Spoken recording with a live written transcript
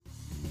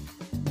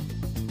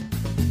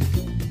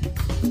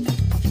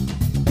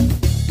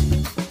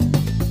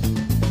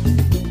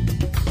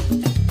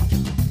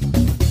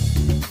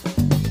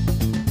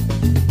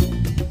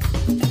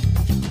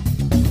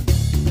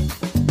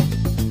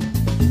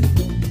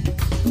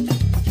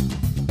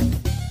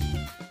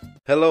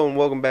Hello and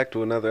welcome back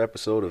to another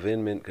episode of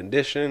In Mint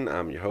Condition.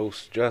 I'm your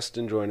host,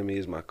 Justin. Joining me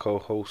is my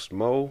co-host,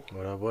 Mo.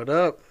 What up, what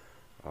up?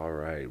 All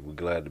right, we're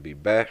glad to be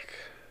back.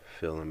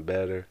 Feeling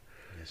better.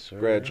 Yes, sir.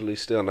 Gradually,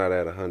 still not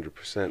at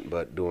 100%,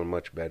 but doing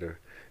much better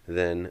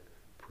than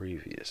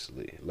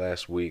previously.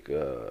 Last week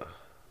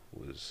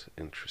was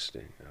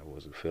interesting. I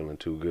wasn't feeling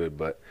too good,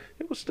 but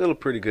it was still a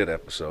pretty good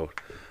episode.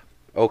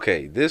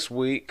 Okay, this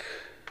week,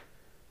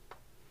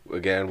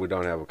 again, we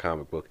don't have a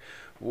comic book.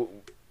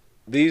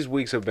 These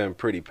weeks have been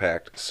pretty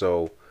packed,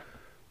 so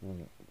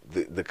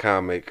the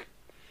comic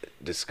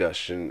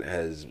discussion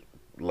has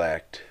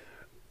lacked.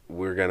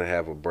 We're gonna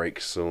have a break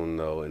soon,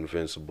 though.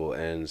 Invincible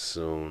ends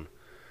soon.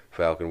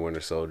 Falcon Winter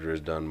Soldier is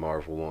done.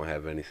 Marvel won't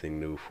have anything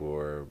new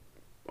for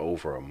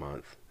over a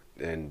month,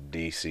 and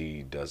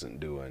DC doesn't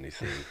do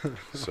anything.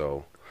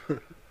 So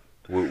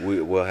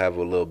we'll have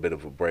a little bit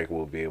of a break.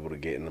 We'll be able to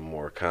get into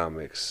more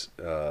comics,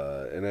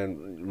 and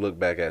then look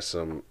back at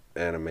some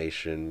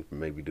animation,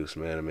 maybe do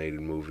some animated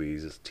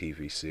movies,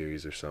 TV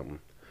series or something.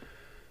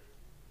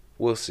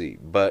 We'll see.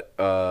 But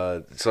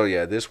so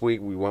yeah, this week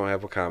we won't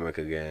have a comic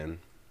again.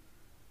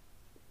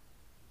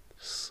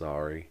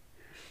 Sorry.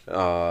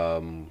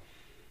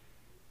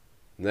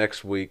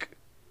 Next week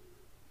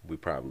we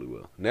probably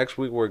will. Next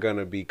week we're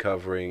gonna be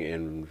covering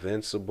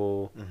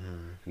Invincible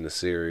in the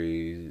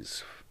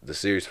series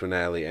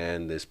finale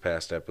and this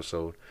past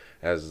episode.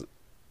 As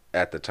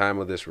at the time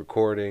of this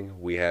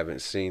recording, we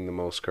haven't seen the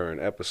most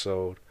current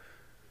episode,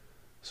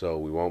 so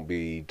we won't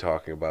be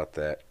talking about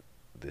that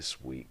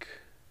this week,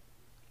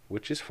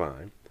 which is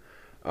fine.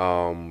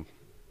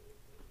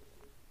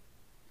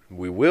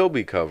 We will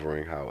be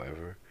covering,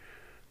 however,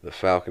 the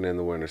Falcon and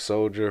the Winter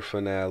Soldier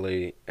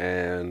finale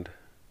and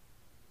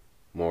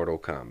Mortal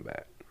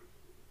Kombat.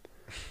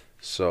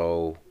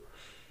 So,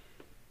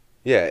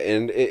 yeah,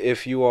 and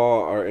if you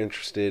all are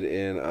interested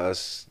in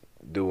us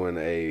doing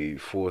a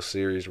full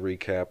series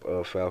recap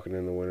of Falcon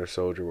and the Winter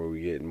Soldier where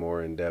we get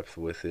more in depth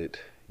with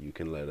it, you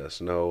can let us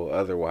know.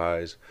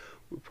 Otherwise,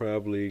 we're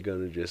probably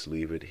gonna just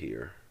leave it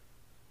here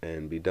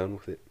and be done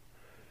with it.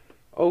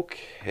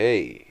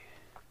 Okay,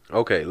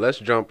 let's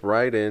jump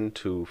right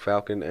into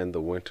Falcon and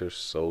the Winter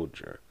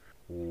Soldier.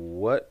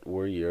 What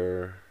were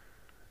your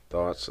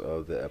thoughts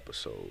of the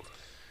episode?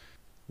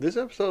 This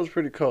episode was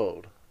pretty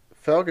cold.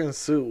 Falcon's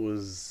suit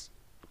was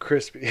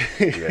crispy.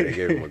 Yeah, they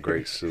gave him a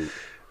great suit.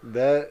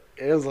 It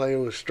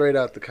was straight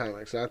out the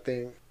comics. I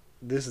think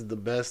this is the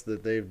best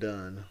that they've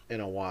done in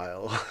a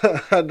while.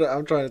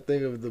 I'm trying to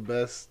think of the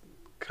best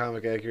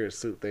comic accurate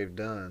suit they've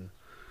done.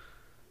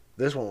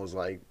 This one was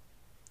like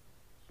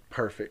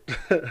perfect.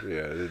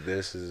 Yeah,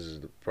 this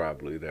is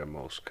probably their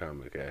most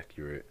comic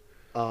accurate.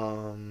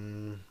 I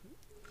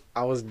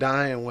was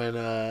dying when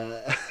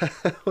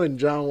when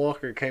John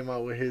Walker came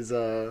out with his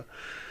his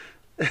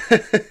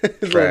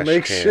little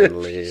makeshift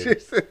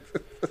lid.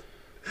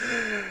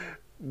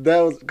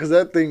 That was because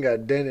that thing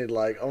got dented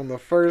like on the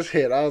first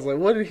hit. I was like,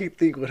 what did he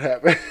think would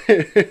happen?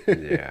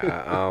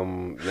 Yeah.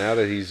 Now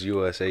that he's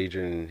U.S.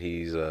 agent and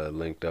he's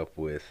linked up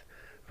with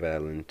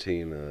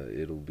Valentina,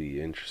 it'll be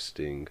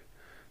interesting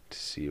to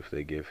see if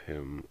they give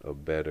him a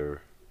better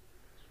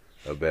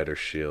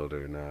shield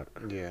or not.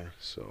 Yeah.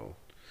 So.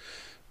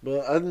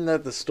 But other than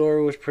that, the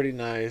story was pretty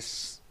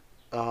nice.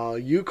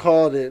 You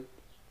called it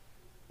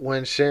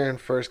when Sharon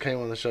first came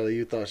on the show that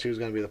you thought she was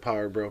going to be the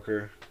power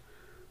broker.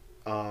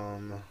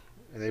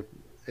 And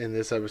in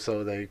this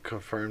episode they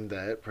confirmed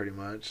that pretty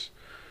much.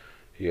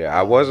 Yeah,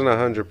 I wasn't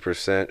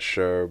 100%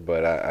 sure,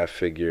 but I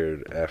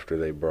figured after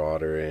they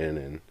brought her in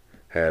and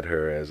had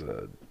her as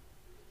a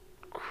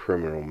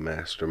criminal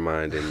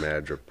mastermind in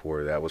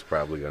Madripoor, that was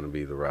probably going to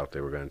be the route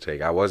they were going to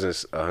take. I wasn't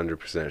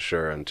 100%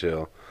 sure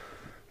until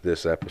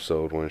this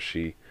episode when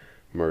she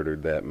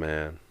murdered that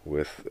man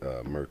with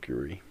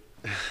Mercury.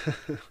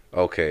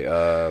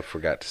 Okay,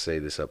 forgot to say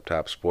this up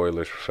top.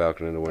 Spoilers for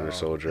Falcon and the Winter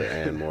Soldier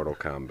and Mortal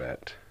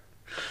Kombat.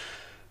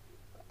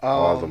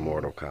 All the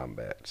Mortal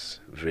Kombats,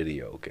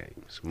 video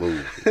games,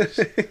 movies,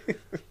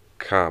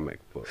 comic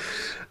books.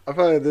 I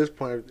feel like at this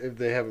point, if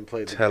they haven't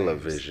played the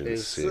television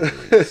games,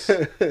 series,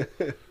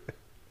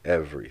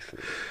 everything.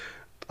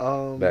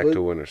 Back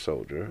to Winter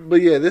Soldier.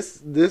 But yeah,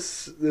 this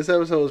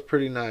episode was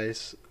pretty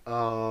nice.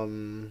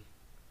 I'm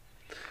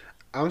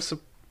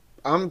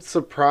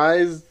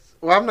surprised.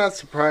 Well, I'm not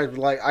surprised, but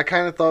like I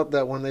kind of thought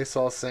that when they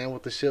saw Sam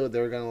with the shield,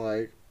 they were gonna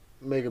like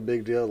make a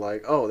big deal,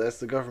 like, oh,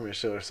 that's the government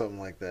shield or something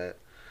like that.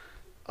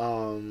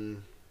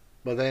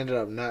 But they ended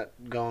up not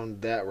going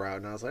that route,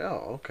 and I was like,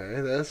 oh,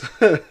 okay, that's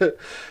because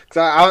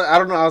I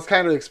don't know, I was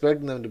kind of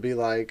expecting them to be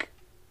like,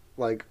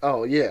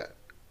 oh yeah,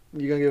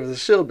 you're gonna give us the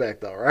shield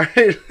back though,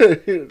 right?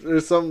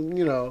 There's some,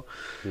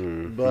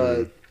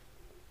 but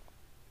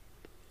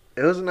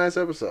it was a nice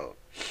episode.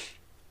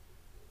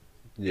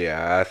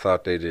 Yeah, I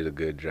thought they did a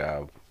good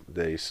job.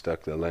 They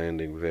stuck the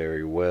landing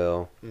very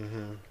well.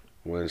 Mm-hmm.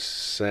 When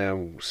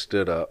Sam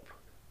stood up,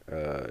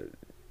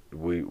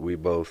 we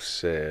both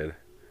said,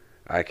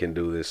 I can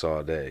do this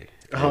all day.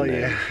 Oh,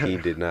 yeah. He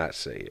did not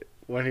say it.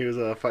 When he was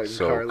fighting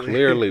so Carly. So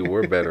clearly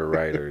we're better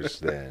writers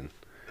than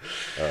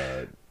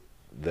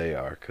they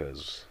are,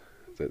 because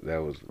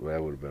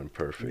that would have been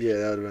perfect. Yeah,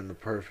 that would have been the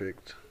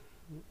perfect.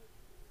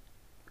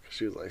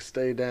 She was like,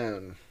 "Stay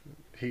down."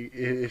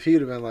 If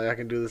he'd have been like, "I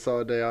can do this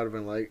all day," I'd have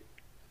been like,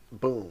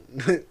 "Boom,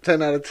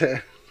 10 out of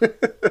 10."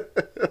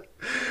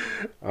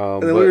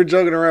 And then we were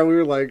joking around. We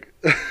were like,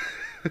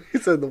 he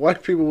said the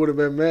white people would have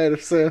been mad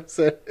if Sam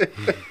said it.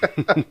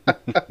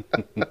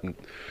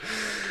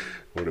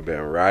 Would have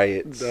been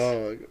riots.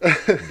 Dog.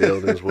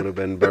 Buildings would have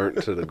been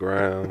burnt to the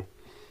ground.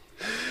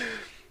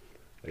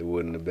 They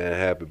wouldn't have been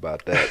happy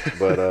about that.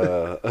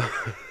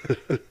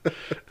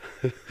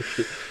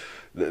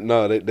 But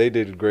no, they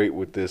did great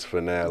with this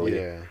finale.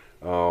 Yeah.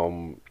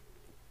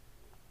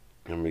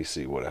 Let me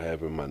see what I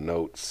have in my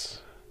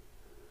notes.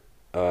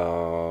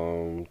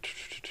 We'll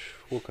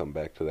come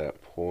back to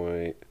that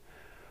point.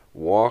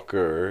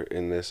 Walker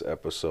in this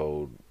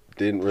episode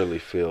didn't really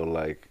feel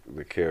like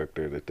the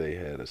character that they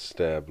had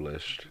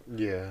established.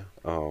 Yeah.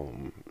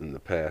 In the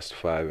past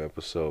 5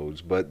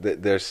 episodes, but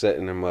they're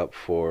setting him up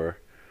for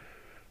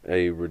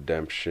a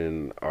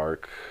redemption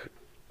arc,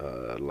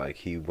 like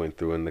he went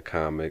through in the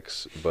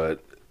comics.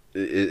 But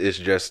it's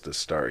just the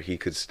start. He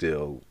could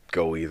still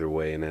go either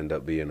way and end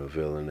up being a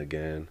villain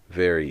again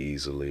very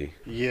easily.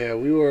 Yeah,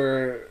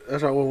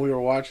 that's why when we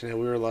were watching it,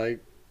 we were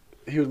like,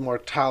 he was more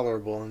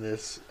tolerable in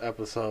this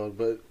episode.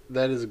 But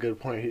that is a good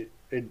point.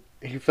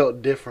 He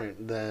felt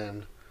different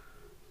than,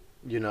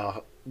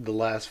 the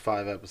last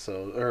 5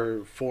 episodes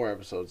or 4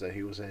 episodes that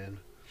he was in.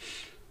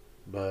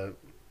 But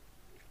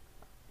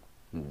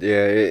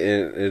yeah,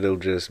 it'll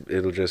just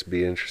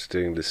be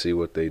interesting to see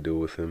what they do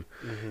with him.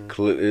 Mm-hmm.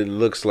 It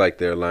looks like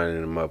they're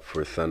lining him up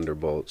for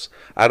Thunderbolts.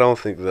 I don't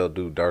think they'll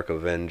do Dark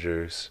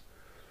Avengers,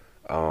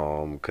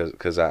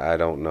 cause I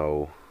don't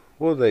know.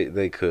 Well,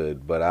 they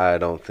could, but I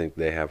don't think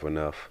they have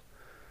enough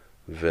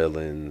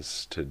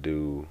villains to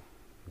do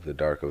the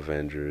Dark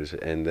Avengers,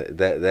 and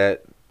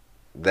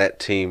that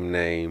team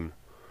name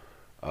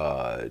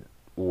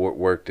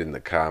worked in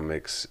the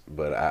comics,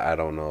 but I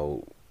don't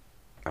know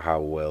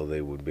how well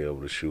they would be able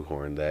to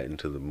shoehorn that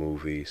into the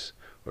movies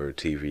or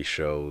TV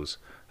shows.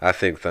 I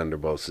think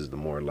Thunderbolts is the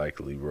more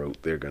likely route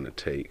they're gonna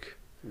take.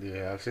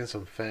 Yeah, I've seen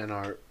some fan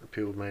art.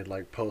 People made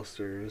like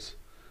posters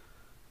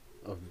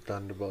of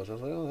Thunderbolts. I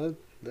was like, oh,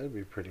 that'd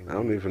be pretty neat. I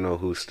don't even know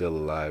who's still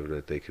alive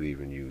that they could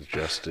even use.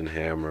 Justin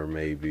Hammer,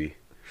 maybe.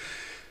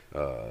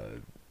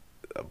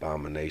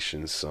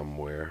 Abomination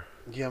somewhere.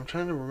 Yeah, I'm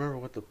trying to remember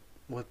what the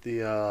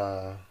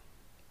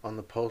on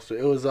the poster.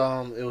 It was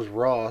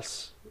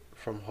Ross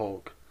from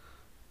Hulk,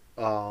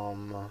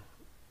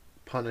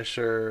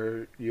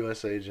 Punisher,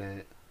 U.S.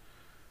 Agent.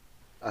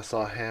 I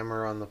saw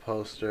Hammer on the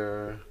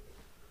poster.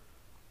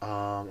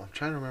 I'm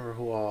trying to remember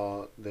who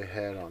all they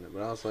had on it,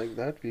 but I was like,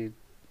 that'd be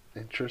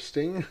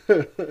interesting.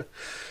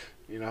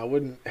 I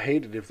wouldn't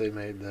hate it if they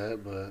made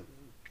that, but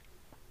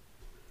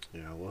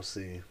we'll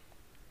see.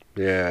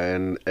 Yeah,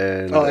 and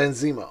and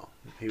Zemo,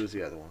 he was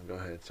the other one. Go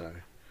ahead,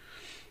 sorry.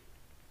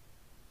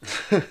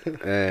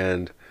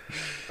 And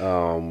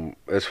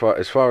as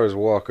far as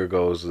Walker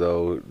goes,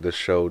 though, the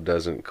show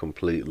doesn't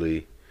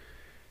completely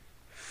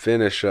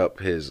finish up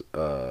his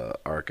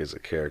arc as a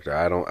character.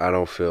 I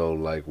don't feel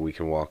like we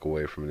can walk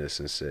away from this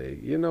and say,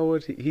 you know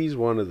what, he's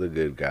one of the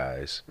good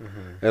guys.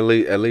 Mm-hmm.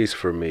 At least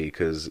for me,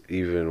 because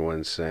even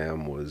when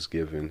Sam was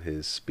giving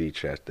his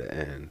speech at the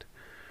end,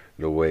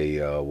 the way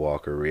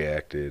Walker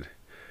reacted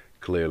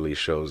clearly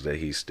shows that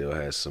he still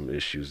has some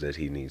issues that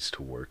he needs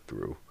to work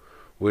through,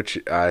 which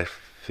I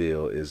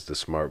feel is the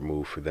smart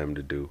move for them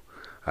to do.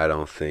 I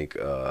don't think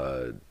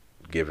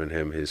giving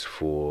him his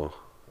full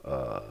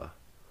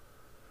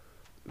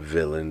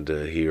villain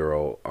to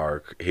hero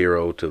arc,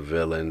 hero to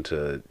villain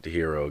to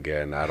hero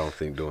again, I don't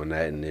think doing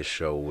that in this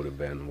show would have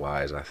been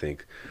wise. I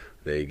think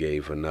they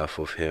gave enough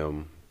of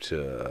him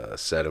to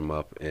set him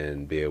up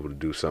and be able to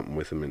do something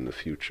with him in the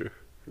future.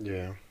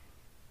 Yeah.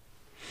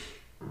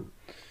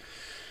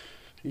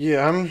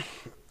 Yeah,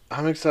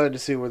 I'm excited to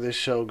see where this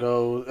show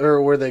goes,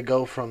 or where they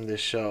go from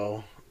this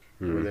show,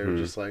 where they're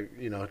just like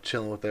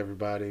chilling with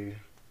everybody,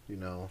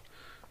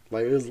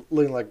 like it was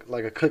looking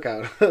like a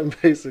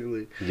cookout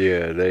basically.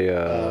 Yeah, they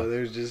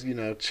was just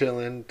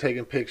chilling,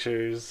 taking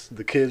pictures.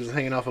 The kids was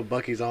hanging off of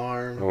Bucky's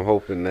arm. I'm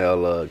hoping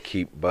they'll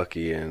keep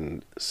Bucky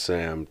and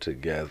Sam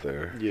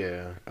together.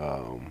 Yeah.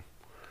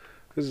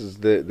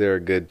 They're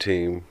a good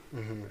team,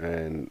 mm-hmm.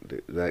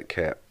 and that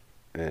Cap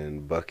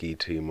and Bucky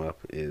team up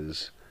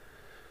is.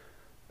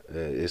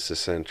 It's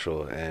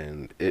essential,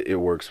 and it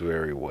works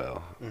very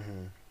well.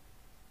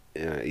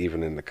 Mm-hmm.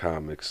 Even in the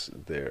comics,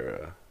 they're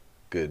a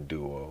good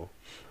duo.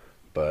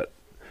 But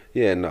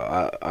yeah,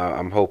 no,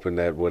 I'm hoping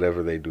that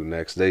whatever they do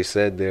next, they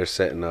said they're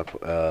setting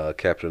up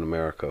Captain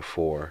America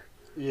 4.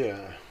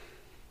 Yeah.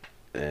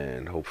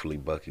 And hopefully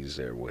Bucky's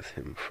there with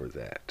him for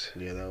that.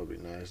 Yeah, that would be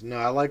nice. No,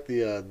 I like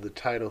the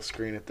title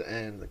screen at the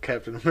end, the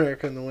Captain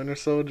America and the Winter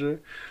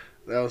Soldier.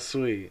 That was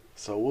sweet.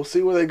 So we'll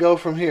see where they go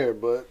from here,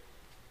 but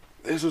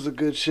this was a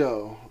good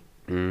show.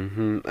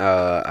 Mm-hmm.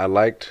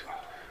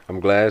 I'm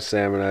glad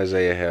Sam and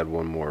Isaiah had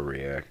one more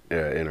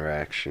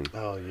interaction.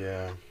 Oh,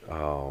 yeah.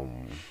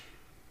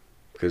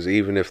 Because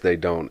even if they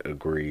don't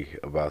agree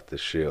about the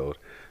shield,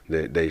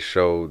 they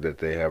show that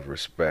they have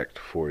respect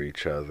for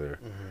each other,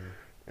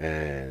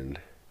 and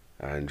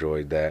I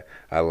enjoyed that.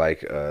 I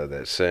like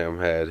that Sam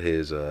had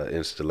his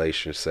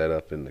installation set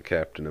up in the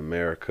Captain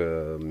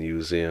America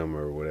museum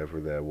or whatever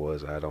that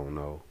was. I don't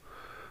know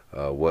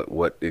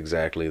what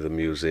exactly the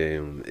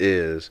museum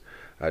is.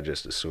 I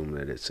just assume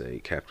that it's a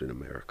Captain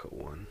America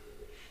one.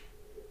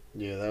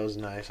 Yeah, that was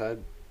nice. I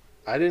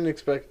didn't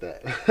expect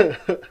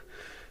that.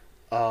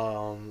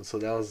 So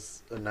that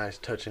was a nice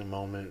touching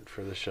moment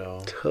for the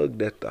show.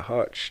 Tugged at the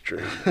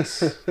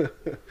heartstrings.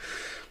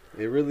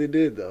 It really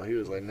did, though. He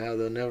was like, "Now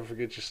they'll never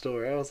forget your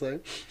story." I was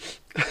like,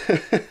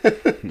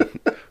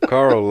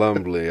 Carl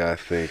Lumbly, I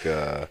think,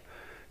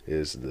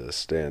 is the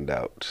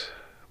standout,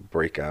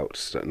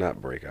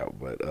 not breakout,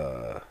 but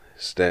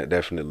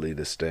definitely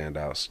the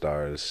standout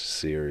star of this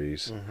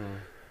series.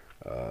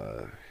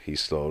 He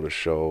stole the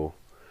show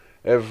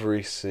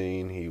every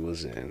scene he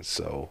was in,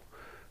 so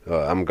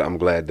I'm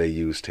glad they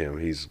used him.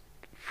 He's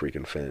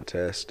freaking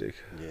fantastic.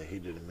 Yeah, he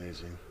did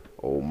amazing.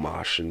 Old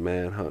Martian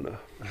Manhunter.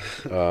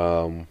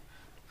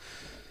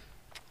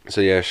 So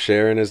yeah,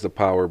 Sharon is the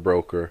power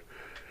broker.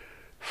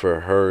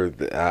 For her,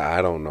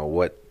 I don't know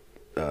what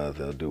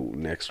they'll do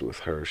next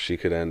with her. She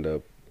could end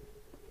up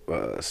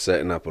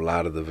setting up a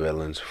lot of the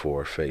villains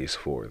for Phase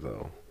 4,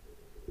 though.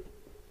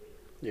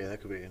 Yeah,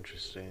 that could be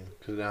interesting.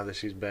 Because now that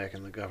she's back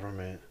in the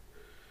government,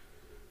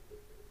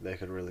 they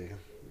could really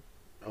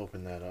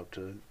open that up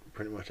to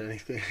pretty much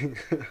anything.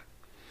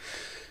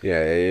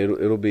 Yeah,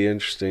 it'll be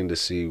interesting to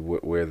see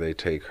where they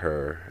take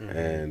her,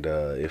 and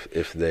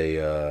if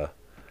they're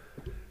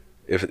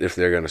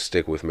gonna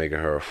stick with making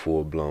her a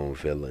full-blown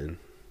villain,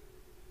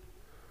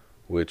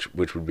 which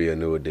would be a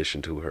new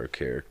addition to her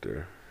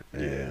character.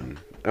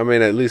 And I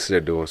mean, at least they're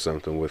doing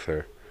something with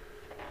her,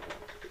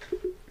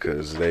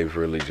 because they've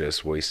really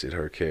just wasted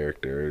her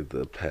character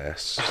the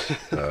past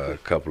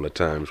couple of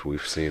times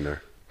we've seen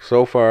her.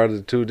 So far,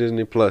 the 2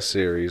 Disney Plus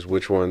series,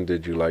 which one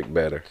did you like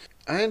better?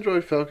 I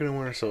enjoyed Falcon and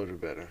Winter Soldier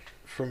better.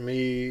 For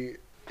me,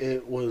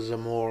 it was a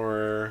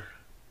more,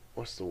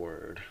 what's the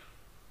word?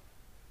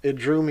 It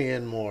drew me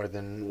in more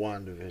than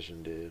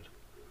WandaVision did.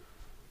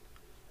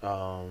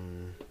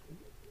 And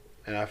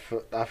I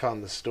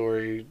found the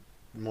story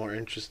more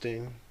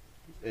interesting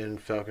in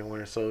Falcon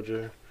Winter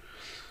Soldier.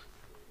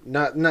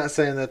 Not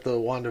saying that the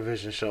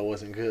WandaVision show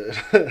wasn't good.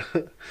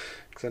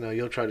 Because I know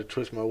you'll try to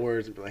twist my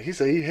words and be like, he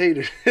said he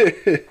hated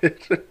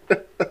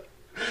it.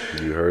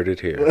 You heard it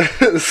here.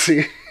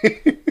 See?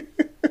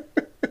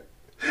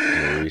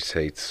 Maurice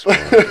hates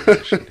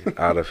WandaVision.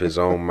 Out of his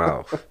own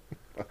mouth.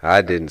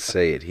 I didn't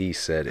say it. He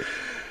said it.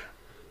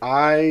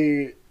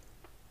 I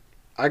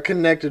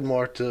connected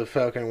more to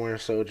Falcon and Winter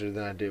Soldier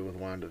than I did with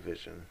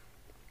WandaVision.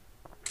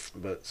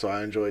 But so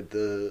I enjoyed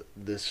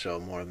this show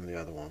more than the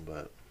other one.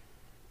 But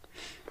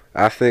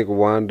I think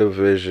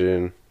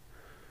WandaVision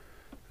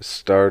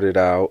started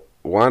out.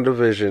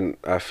 WandaVision,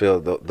 I feel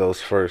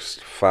those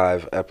first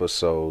 5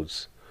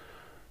 episodes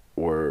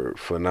were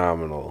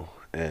phenomenal,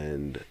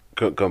 and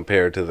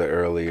compared to the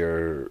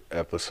earlier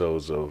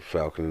episodes of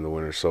Falcon and the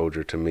Winter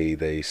Soldier, to me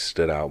they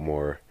stood out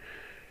more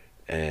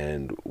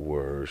and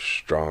were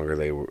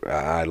stronger.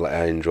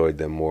 I enjoyed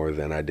them more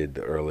than I did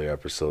the earlier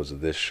episodes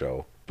of this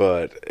show.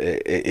 But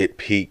it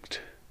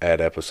peaked at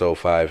episode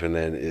 5, and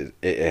then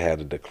it had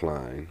a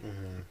decline.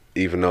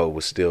 Even though it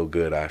was still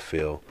good, I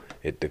feel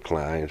it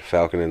declined.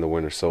 Falcon and the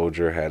Winter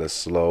Soldier had a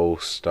slow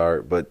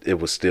start, but it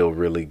was still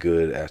really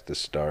good at the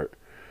start.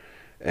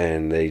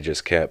 And they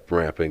just kept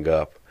ramping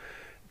up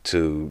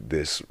to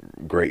this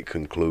great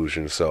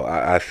conclusion. So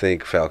I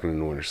think Falcon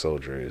and the Winter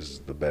Soldier is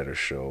the better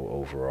show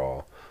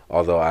overall.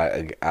 Although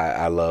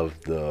I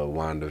love the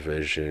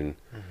WandaVision,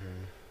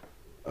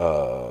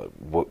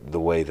 the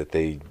way that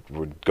they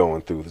were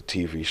going through the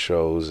TV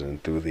shows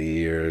and through the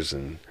years,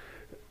 and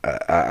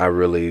I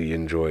really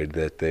enjoyed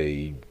that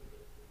they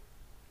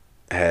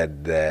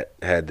had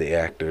the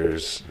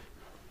actors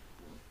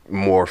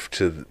morph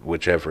to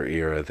whichever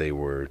era they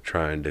were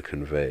trying to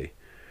convey.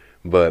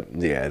 But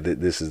yeah,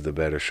 this is the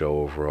better show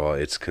overall.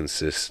 It's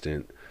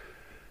consistent,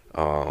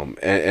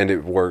 and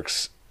it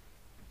works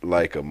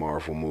like a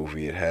Marvel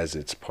movie. It has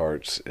its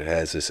parts, it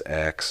has its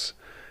acts,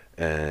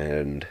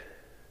 and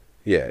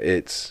yeah,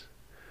 it's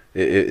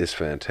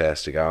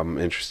fantastic. I'm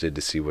interested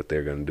to see what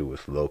they're gonna do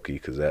with Loki,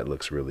 because that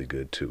looks really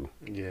good too.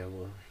 yeah,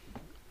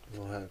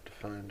 we'll have to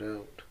find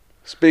out.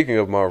 Speaking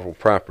of Marvel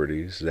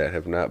properties that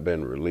have not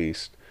been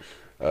released,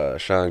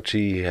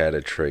 Shang-Chi had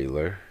a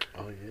trailer.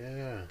 Oh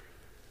yeah,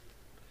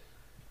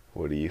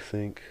 What do you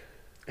think?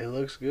 it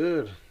looks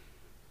good.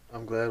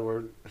 I'm glad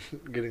we're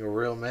getting a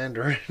real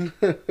Mandarin.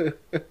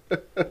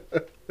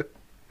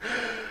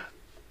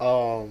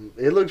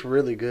 It looks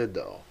really good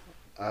though.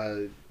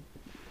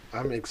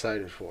 I'm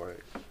excited for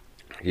it.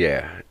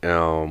 Yeah,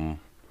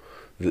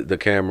 the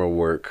camera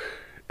work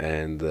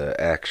and the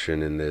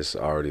action in this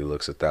already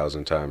looks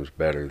 1,000 times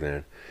better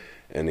than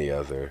any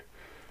other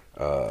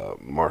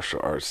martial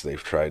arts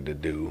they've tried to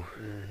do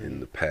in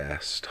the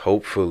past.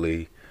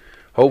 Hopefully,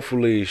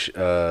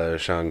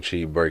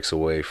 Shang-Chi breaks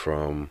away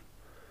from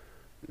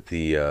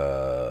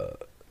the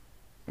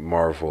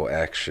Marvel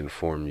action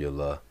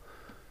formula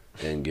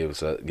and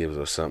gives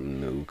us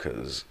something new.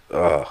 Cause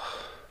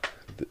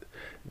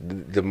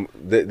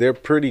they're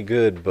pretty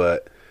good,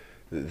 but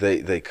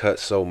they cut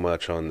so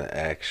much on the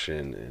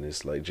action, and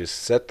it's like just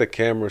set the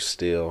camera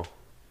still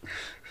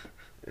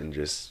and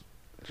just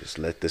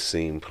let the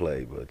scene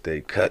play. But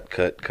they cut,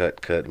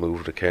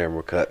 move the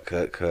camera,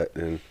 cut,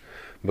 and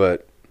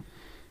but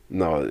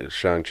no,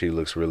 Shang-Chi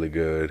looks really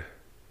good.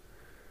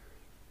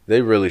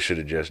 They really should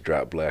have just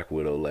dropped Black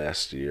Widow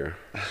last year.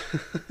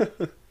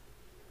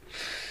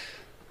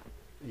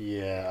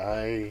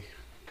 Yeah,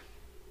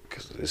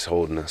 Because it's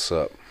holding us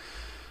up.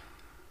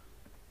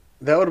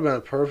 that would have been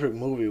a perfect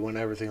movie when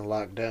everything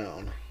locked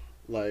down.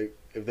 Like,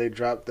 if they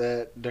dropped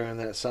that during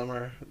that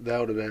summer, that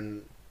would have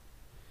been,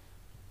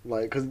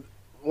 like, because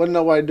wasn't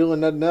nobody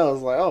doing nothing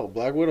else. Like, oh,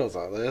 Black Widow's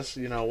out. Let's,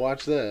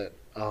 watch that.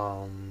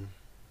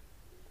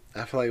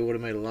 I feel like it would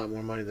have made a lot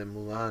more money than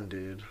Mulan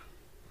did.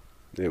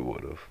 It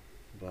would have.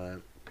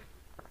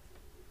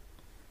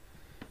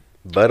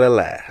 But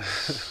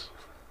alas.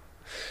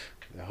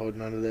 they're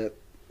holding on to that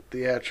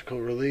theatrical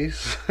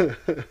release.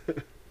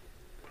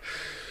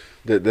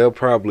 They'll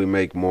probably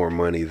make more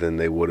money than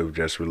they would have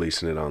just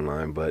releasing it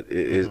online, but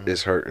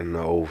it's hurting the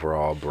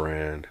overall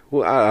brand.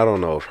 Well, I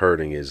don't know if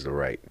hurting is the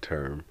right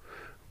term,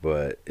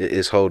 but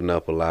it's holding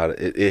up a lot.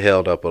 It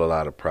held up a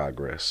lot of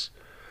progress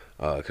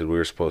because we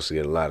were supposed to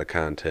get a lot of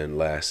content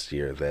last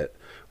year that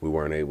we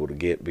weren't able to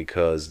get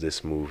because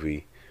this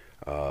movie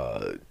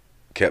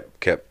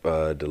kept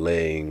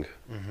delaying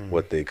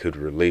what they could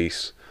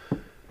release.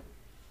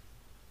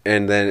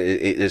 And then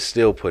it's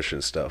still pushing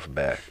stuff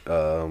back.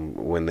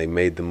 When they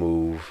made the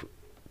move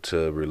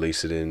to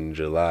release it in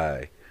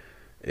July,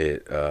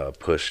 it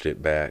pushed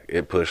it back.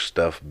 It pushed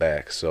stuff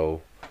back.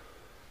 So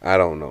I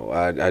don't know.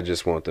 I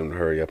just want them to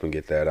hurry up and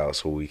get that out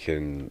so we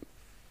can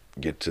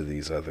get to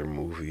these other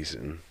movies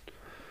and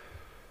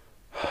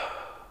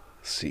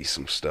see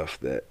some stuff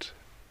that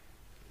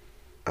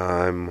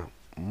I'm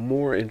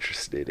more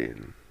interested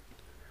in.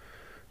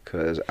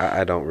 Because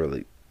I don't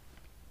really...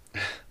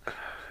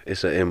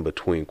 It's an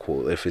in-between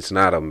quote. If it's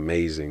not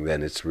amazing,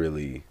 then it's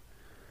really...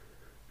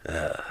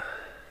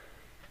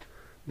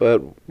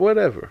 But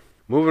whatever.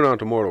 Moving on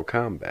to Mortal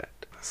Kombat.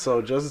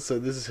 So Justin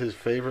said this is his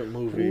favorite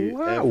movie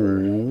Wow. ever.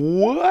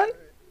 What?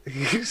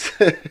 He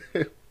said...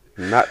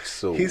 Not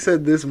so. He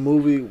said this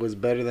movie was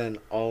better than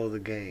all of the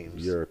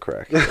games. You're a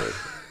crackhead.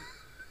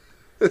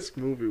 This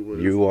movie was...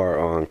 You are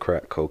on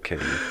crack cocaine.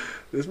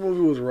 This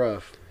movie was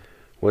rough.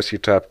 What's your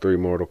top 3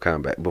 Mortal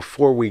Kombat?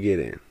 Before we get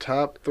in.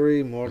 Top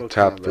 3 Mortal Kombat.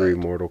 Top 3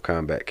 Mortal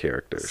Kombat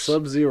characters.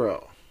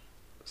 Sub-Zero,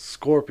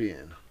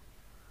 Scorpion,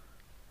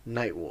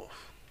 Nightwolf.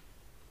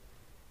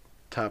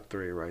 Top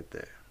 3 right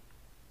there.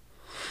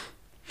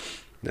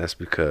 That's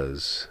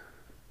because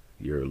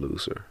you're a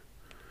loser.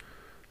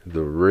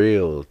 The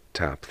real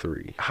top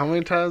 3. How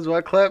many times do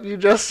I clap you,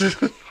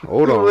 Justin?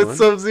 Hold on. With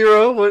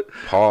Sub-Zero? What?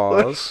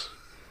 Pause.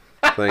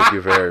 Thank you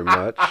very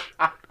much.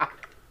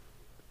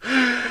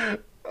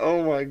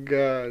 Oh my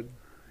God.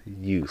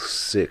 You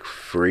sick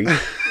freak.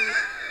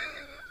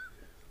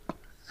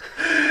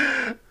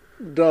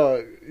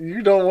 Dog,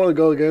 you don't want to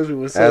go against me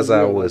with Sub-Zero. As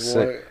I was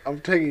saying. I'm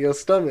taking your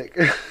stomach.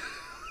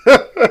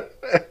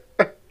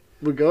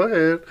 But go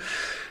ahead.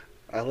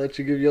 I'll let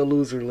you give your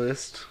loser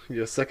list.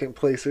 Your second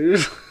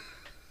placers.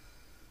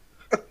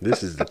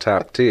 This is the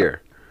top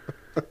tier.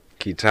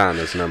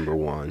 Kitana's number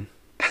 1.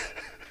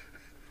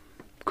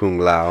 Kung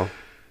Lao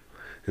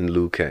and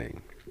Liu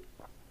Kang.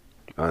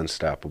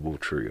 Unstoppable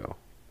trio.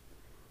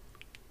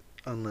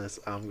 Unless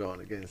I'm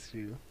going against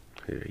you.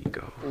 Here you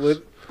go.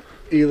 With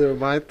either of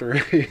my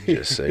 3.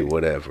 Just say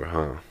whatever,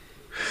 huh?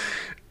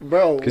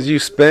 Bro. Because you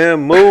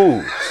spam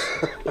moves.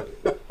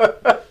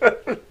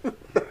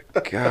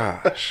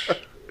 Gosh.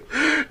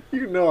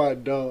 You know I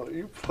don't.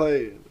 You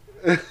playing.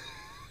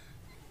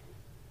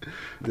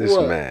 This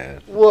What?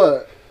 man.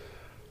 What?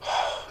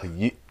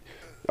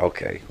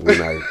 Okay, we're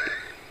not.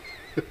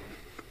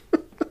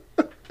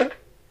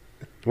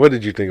 What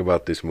did you think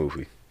about this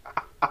movie?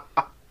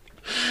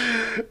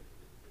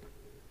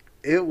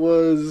 It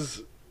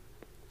was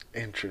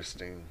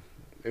interesting.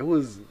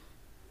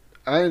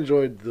 I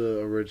enjoyed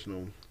the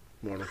original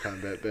Mortal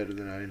Kombat better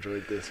than I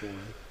enjoyed this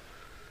one.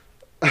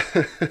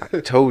 I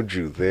told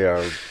you they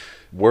are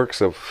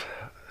works of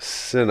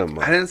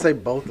cinema. I didn't say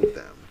both of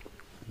them.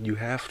 You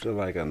have to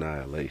like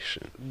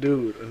Annihilation.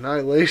 Dude,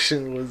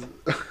 Annihilation was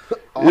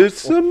awful.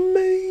 It's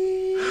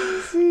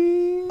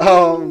amazing.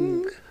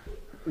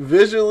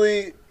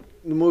 Visually,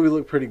 the movie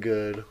looked pretty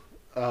good.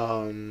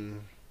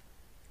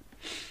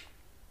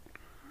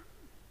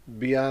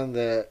 Beyond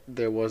that,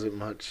 there wasn't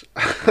much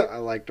I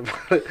liked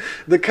about it.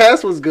 The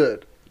cast was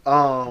good.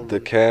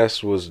 The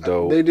cast was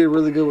dope. They did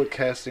really good with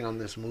casting on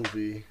this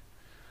movie.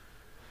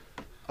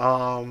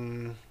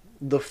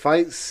 The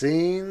fight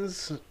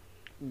scenes,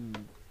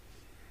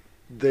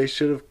 they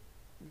should have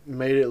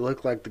made it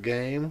look like the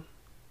game.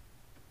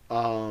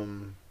 But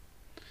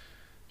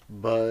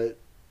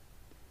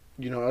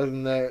other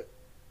than that,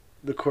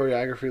 the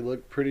choreography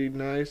looked pretty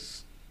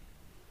nice.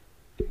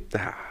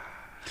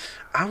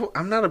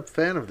 I'm not a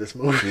fan of this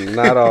movie.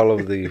 Not all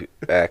of the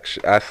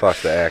action. I thought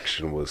the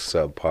action was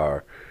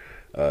subpar,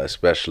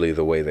 especially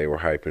the way they were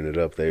hyping it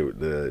up. They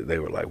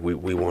were like,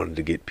 we wanted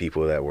to get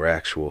people that were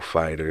actual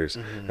fighters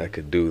that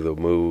could do the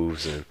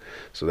moves, and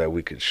so that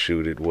we could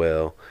shoot it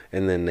well.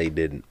 And then they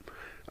didn't.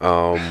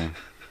 Um,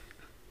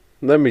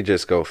 Let me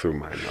just go through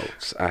my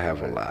notes. I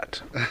have a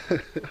lot.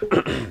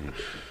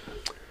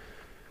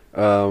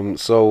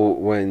 So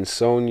when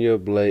Sonya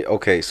Blade,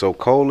 okay, so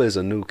Cole is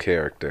a new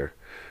character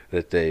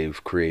that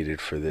they've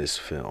created for this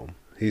film.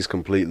 He's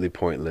completely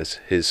pointless.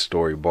 His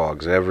story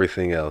bogs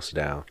everything else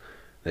down.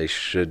 They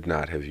should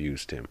not have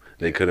used him.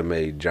 They could have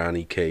made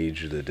Johnny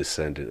Cage the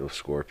descendant of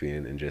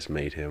Scorpion and just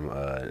made him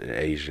an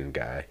Asian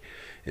guy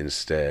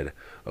instead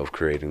of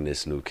creating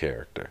this new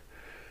character.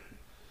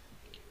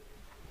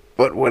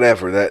 But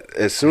whatever. That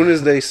as soon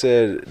as they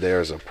said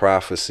there's a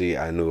prophecy,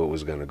 I knew it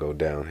was going to go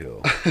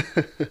downhill.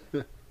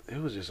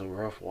 It was just a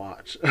rough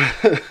watch.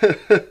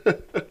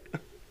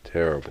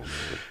 Terrible, man.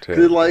 Dude,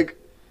 Terrible. like,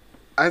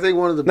 I think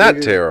one of the Not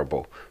biggest,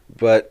 terrible,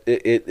 but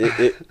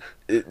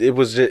it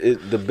was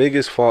just, the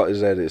biggest fault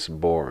is that it's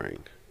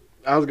boring.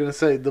 I was gonna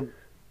say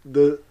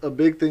a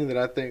big thing that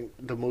I think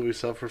the movie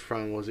suffered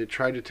from was it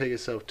tried to take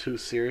itself too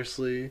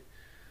seriously,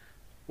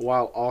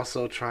 while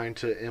also trying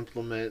to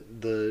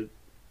implement the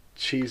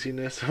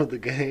cheesiness of the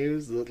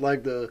games,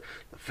 like the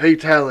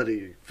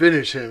fatality,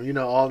 finish him,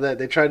 all that.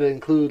 They tried to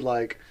include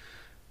like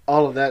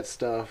all of that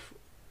stuff,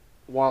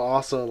 while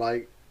also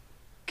like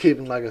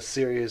keeping like a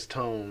serious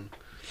tone,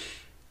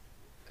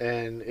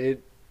 and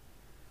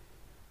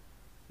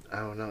I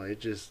don't know, it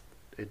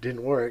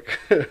didn't work.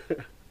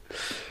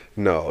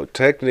 No,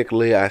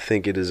 technically, I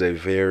think it is a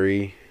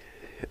very,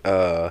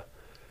 uh,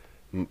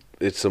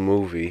 it's a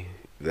movie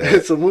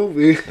It's that a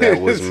movie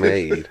that was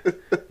made,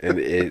 and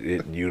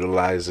it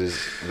utilizes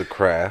the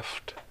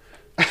craft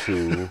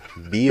to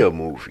be a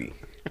movie.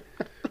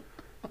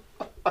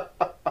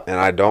 And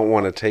I don't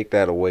want to take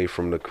that away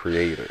from the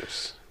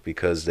creators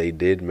because they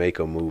did make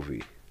a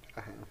movie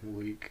I'm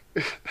weak.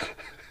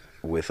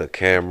 with a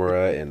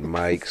camera and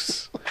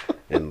mics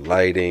and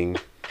lighting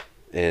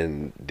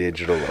and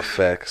digital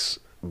effects,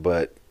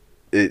 but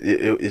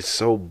it's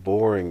so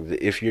boring.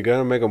 If you're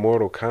gonna make a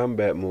Mortal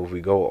Kombat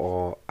movie, go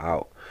all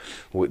out.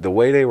 With the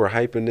way they were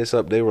hyping this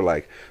up, they were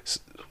like,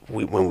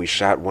 when we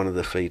shot one of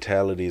the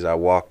fatalities, I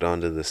walked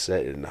onto the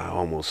set and I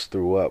almost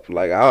threw up.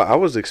 Like I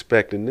was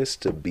expecting this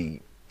to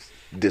be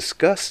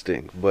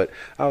disgusting, but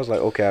I was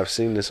like, okay, I've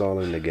seen this all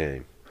in the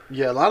game.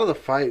 Yeah, a lot of the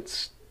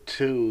fights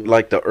too.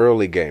 Like the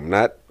early game,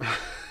 not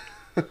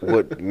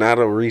not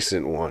a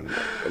recent one.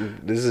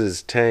 This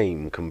is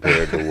tame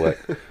compared to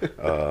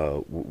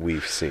what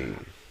we've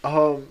seen.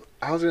 I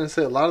was gonna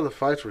say a lot of the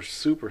fights were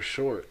super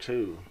short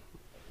too.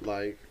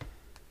 Like,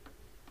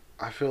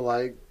 I feel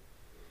like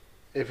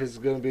if it's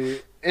gonna be,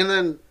 and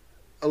then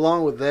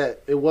along with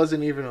that, it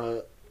wasn't even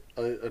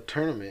a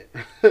tournament.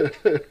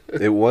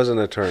 It wasn't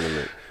a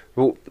tournament.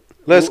 Well,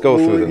 let's go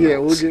through the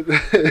notes. We'll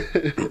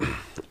get.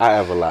 I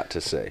have a lot to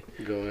say.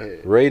 Go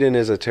ahead. Raiden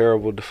is a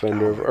terrible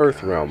defender Oh of my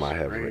Earthrealm. gosh, I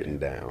have Raiden. written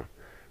down.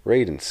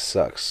 Raiden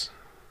sucks.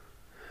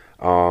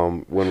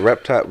 When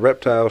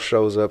Reptile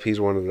shows up, he's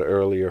one of the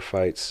earlier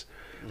fights.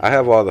 I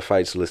have all the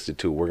fights listed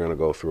too. We're gonna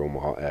go through them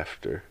all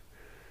after.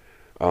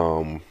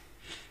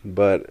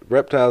 But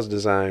Reptile's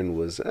design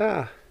was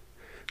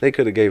they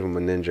could have gave him a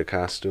ninja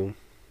costume.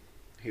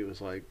 He was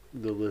like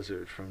the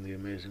lizard from the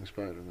Amazing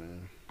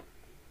Spider-Man,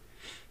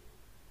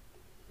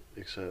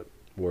 except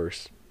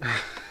Worse.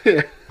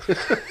 yeah.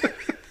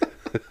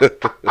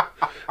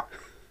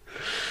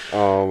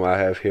 I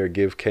have here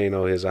give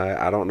Kano his eye.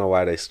 I don't know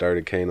why they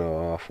started Kano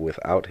off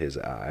without his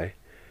eye.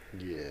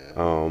 Yeah.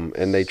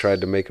 And they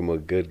tried to make him a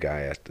good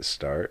guy at the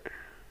start.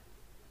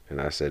 And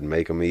I said,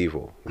 make him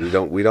evil. We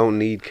don't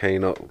need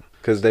Kano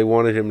because they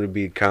wanted him to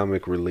be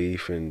comic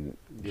relief and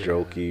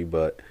jokey,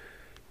 but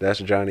that's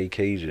Johnny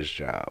Cage's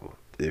job.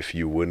 If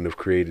you wouldn't have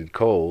created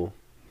Cole,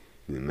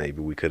 then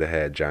maybe we could have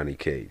had Johnny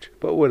Cage.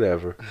 But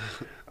whatever.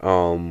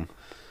 The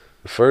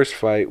first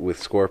fight with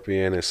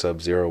Scorpion and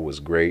Sub-Zero was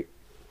great.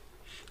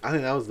 I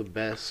think that was the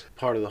best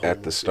part of the whole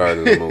At the movie. start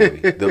of the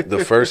movie.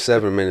 The first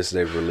 7 minutes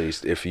they've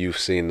released, if you've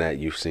seen that,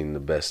 you've seen the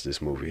best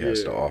this movie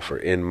has to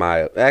offer.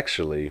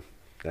 Actually,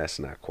 that's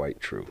not quite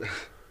true.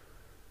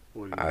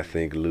 What do you I mean?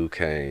 think Liu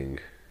Kang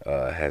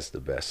has the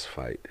best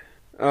fight.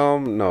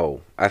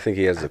 No, I think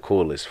he has the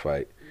coolest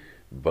fight,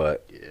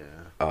 but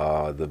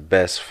the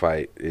best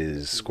fight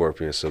is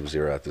Scorpion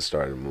Sub-Zero at the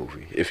start of the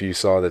movie. If you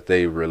saw that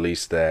they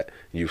released that,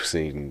 you've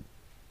seen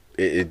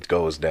it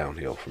goes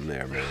downhill from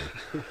there, man.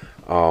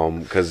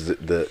 Because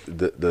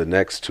the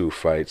next two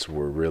fights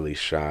were really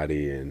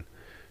shoddy, and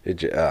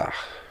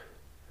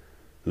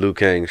Liu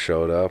Kang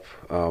showed up.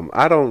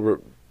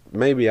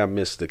 Maybe I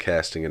missed the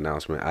casting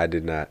announcement. I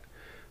did not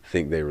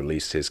think they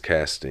released his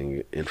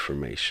casting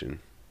information.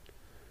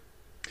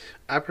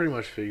 I pretty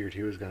much figured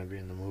he was going to be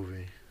in the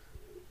movie.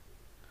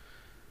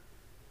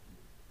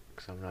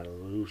 Because I'm not a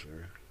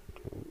loser.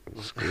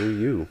 Screw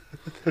you.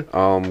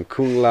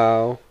 Kung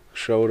Lao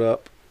showed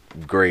up.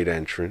 Great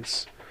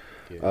entrance.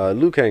 Yeah.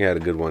 Liu Kang had a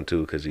good one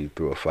too because he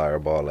threw a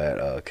fireball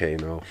at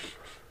Kano,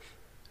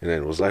 and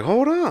then was like,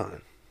 "Hold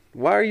on,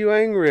 why are you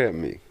angry at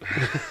me?"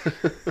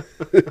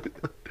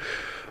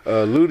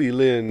 Ludi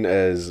Lin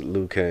as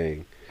Liu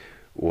Kang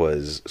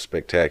was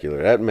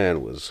spectacular. That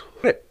man was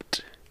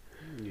ripped.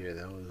 Yeah,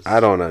 that was. I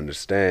don't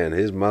understand.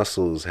 His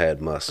muscles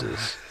had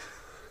muscles.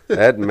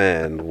 That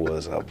man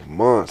was a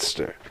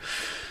monster.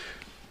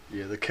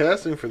 Yeah, the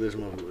casting for this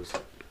movie was.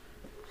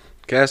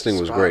 Casting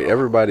was great. Spot on.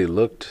 Everybody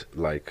looked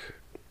like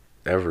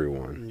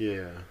everyone.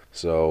 Yeah.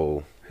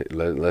 So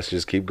let's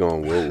just keep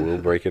going. We'll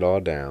break it all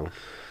down.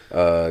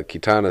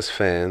 Kitana's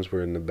fans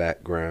were in the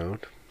background.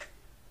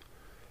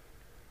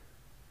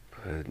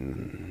 But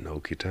no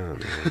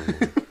Kitana.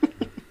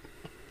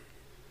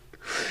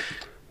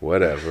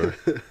 Whatever.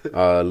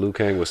 Liu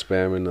Kang was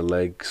spamming the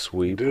leg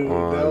sweep Dude,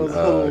 on that was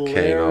Kano.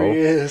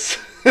 hilarious.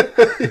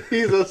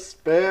 He's a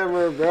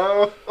spammer,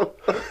 bro.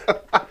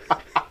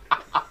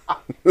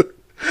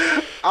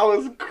 I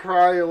was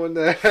crying when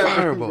that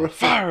happened.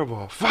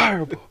 Fireball.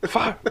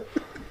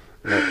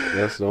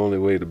 That's the only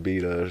way to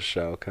beat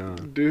Shao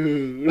Kahn.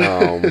 Dude.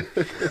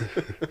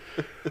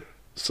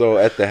 So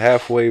at the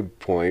halfway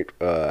point,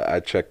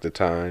 I checked the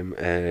time,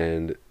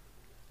 and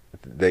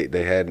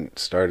they hadn't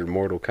started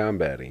Mortal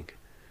Kombating.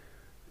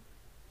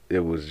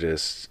 It was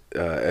just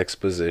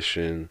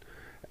exposition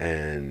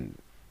and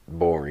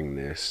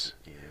boringness.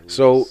 Yeah,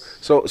 So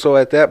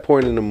at that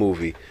point in the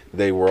movie,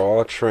 they were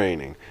all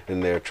training,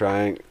 and they're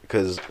trying,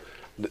 because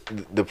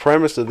the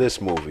premise of this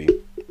movie,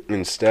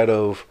 instead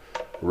of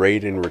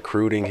Raiden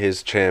recruiting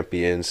his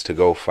champions to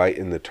go fight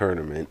in the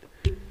tournament,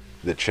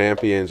 the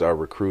champions are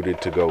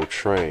recruited to go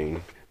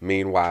train.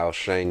 Meanwhile,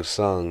 Shang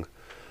Tsung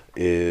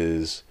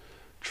is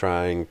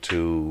trying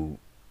to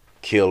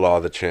kill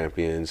all the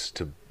champions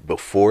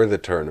before the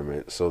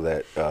tournament so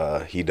that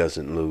he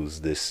doesn't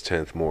lose this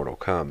 10th Mortal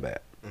Kombat.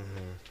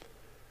 Mm-hmm.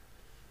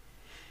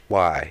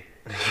 Why?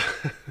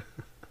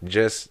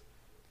 Just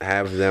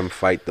have them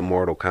fight the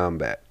Mortal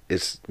Kombat.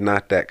 It's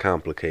not that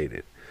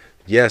complicated.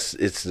 Yes,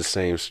 it's the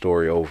same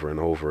story over and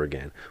over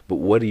again, but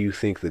what do you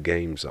think the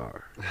games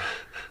are?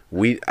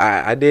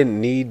 I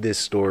didn't need this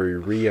story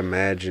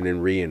reimagined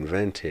and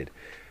reinvented.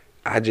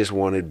 I just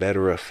wanted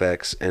better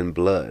effects and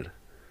blood.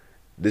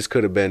 This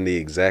could have been the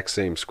exact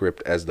same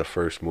script as the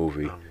first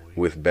movie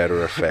with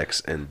better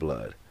effects and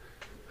blood.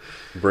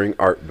 Bring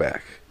art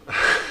back.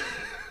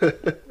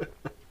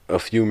 A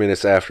few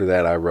minutes after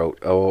that, I wrote,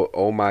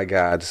 "Oh my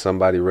God!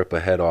 Somebody rip a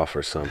head off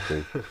or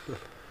something."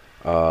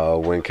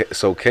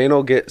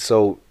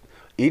 So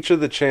each of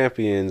the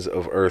champions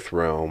of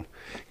Earthrealm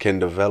can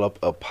develop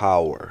a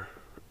power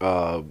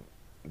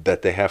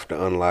that they have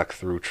to unlock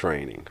through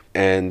training,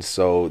 and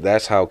so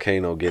that's how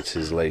Kano gets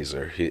his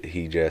laser.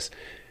 He just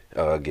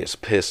gets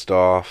pissed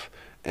off,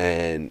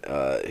 and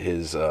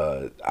his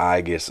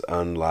eye gets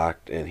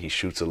unlocked, and he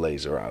shoots a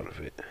laser out of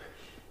it.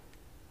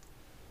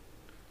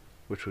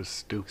 Which was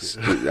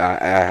stupid.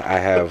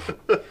 I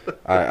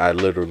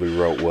literally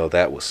wrote, well,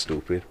 that was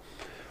stupid.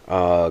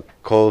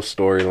 Cole's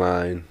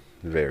storyline,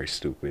 very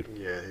stupid.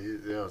 Yeah,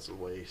 that was a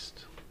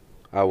waste.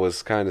 I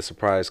was kind of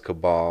surprised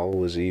Cabal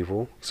was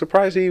evil.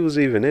 Surprised he was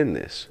even in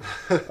this.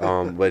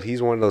 But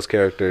he's one of those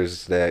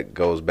characters that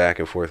goes back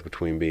and forth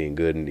between being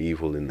good and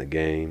evil in the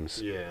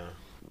games. Yeah.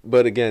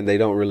 But again, they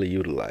don't really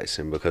utilize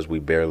him because we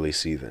barely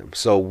see them.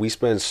 So we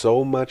spend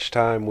so much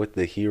time with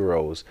the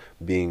heroes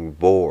being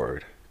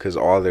bored because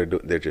all they're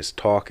just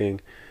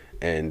talking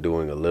and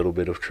doing a little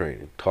bit of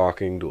training.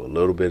 Talking, do a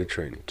little bit of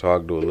training.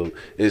 Talk, do a little.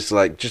 It's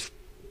like, just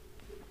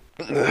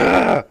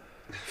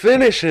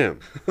finish him.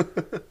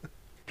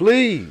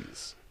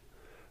 Please.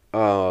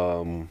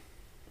 Kano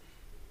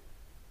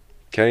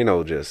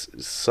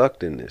just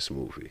sucked in this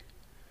movie.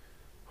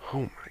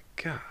 Oh my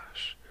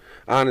gosh.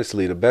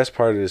 Honestly, the best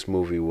part of this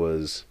movie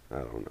was, I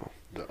don't know,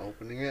 the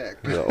opening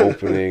act. The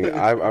opening.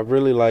 I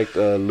really liked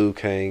Liu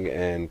Kang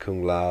and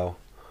Kung Lao.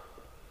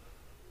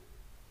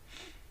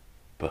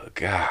 But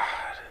God.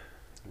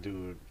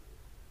 Dude,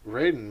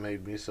 Raiden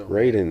made me so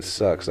Raiden mad.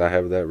 sucks. I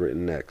have that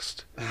written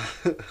next.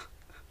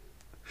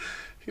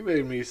 He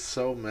made me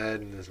so mad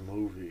in this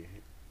movie.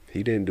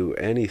 He didn't do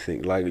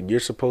anything. Like,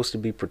 you're supposed to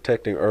be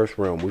protecting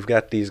Earthrealm. We've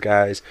got these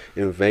guys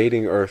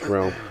invading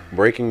Earthrealm,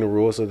 breaking the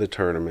rules of the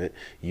tournament.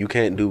 You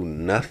can't do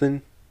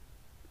nothing?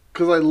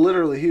 Because, like,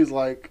 literally, he was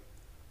like,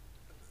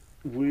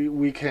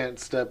 we can't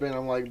step in.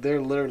 I'm like,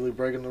 they're literally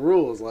breaking the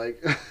rules.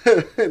 Like,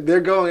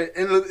 they're going,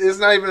 and it's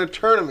not even a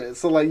tournament.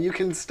 So, like, you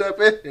can step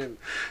in.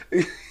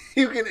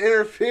 You can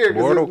interfere.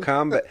 Mortal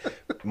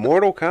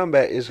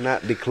Kombat is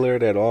not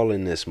declared at all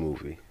in this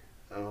movie.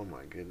 Oh,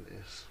 my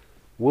goodness.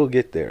 We'll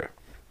get there.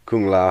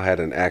 Kung Lao had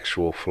an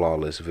actual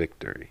flawless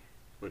victory.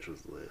 Which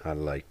was lit. I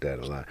liked that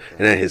a lot.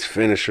 And then his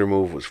finisher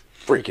move was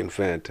freaking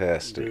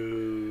fantastic.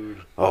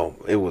 Dude. Oh,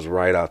 it was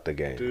right out the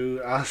game. Dude,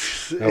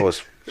 that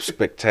was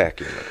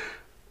spectacular.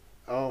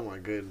 Oh my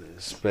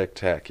goodness.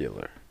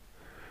 Spectacular.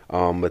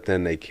 But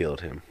then they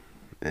killed him.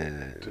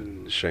 And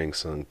Dude. Shang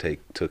Tsung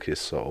took his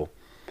soul.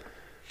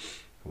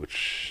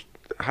 Which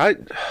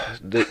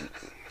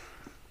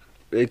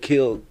It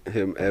killed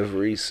him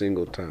every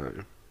single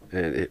time,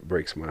 and it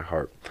breaks my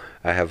heart.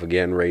 I have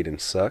again Raiden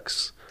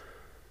sucks.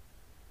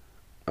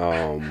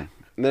 Then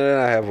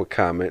I have a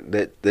comment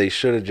that they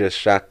should have just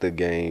shot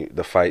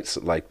the fights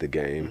like the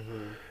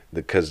game,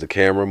 because the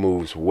camera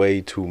moves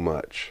way too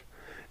much,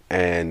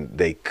 and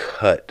they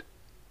cut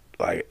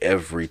like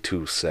every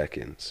 2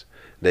 seconds.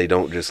 They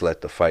don't just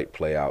let the fight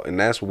play out, and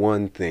that's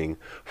one thing.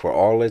 For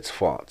all its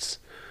faults,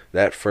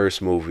 that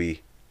first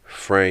movie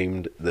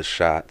framed the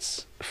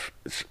shots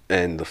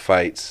and the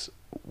fights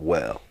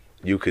well.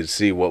 You could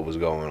see what was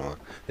going on.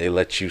 They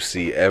let you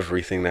see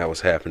everything that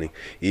was happening,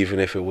 even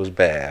if it was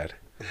bad.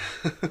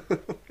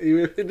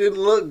 Even if it didn't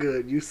look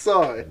good, you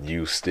saw it.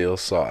 You still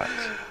saw it.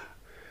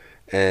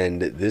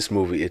 And this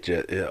movie,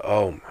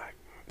 oh my,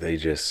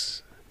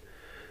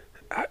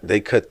 they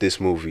cut this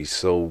movie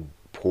so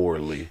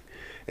poorly.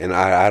 And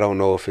I don't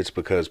know if it's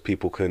because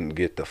people couldn't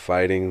get the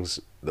fighting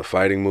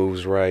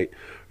moves right,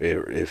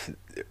 if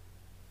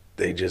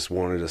they just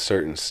wanted a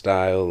certain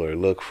style or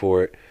look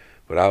for it.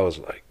 But I was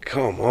like,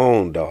 come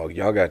on, dog.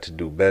 Y'all got to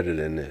do better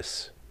than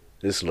this.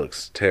 This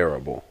looks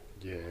terrible.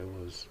 Yeah, it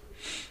was.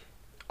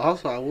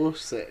 Also, I will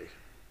say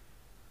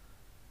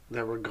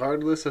that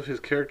regardless of his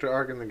character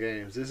arc in the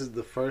games, this is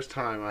the first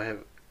time I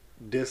have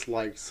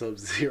disliked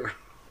Sub-Zero.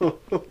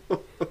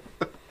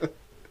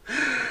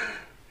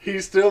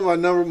 He's still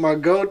my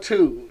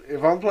go-to.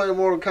 If I'm playing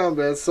Mortal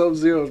Kombat,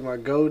 Sub-Zero is my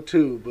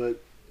go-to.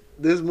 But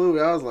this movie,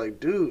 I was like,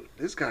 dude,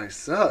 this guy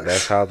sucks.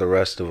 That's how the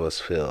rest of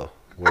us feel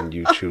when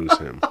you choose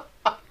him.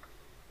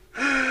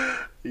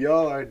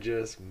 Y'all are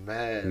just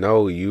mad.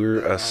 No,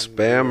 you're a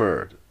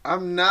spammer.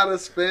 I'm not a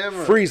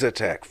spammer. Freeze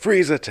attack,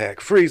 freeze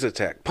attack, freeze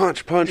attack.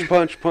 Punch, punch,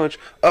 punch, punch.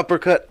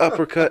 Uppercut,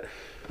 uppercut.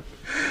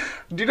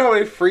 Do you know how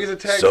many freeze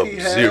attacks he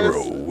has?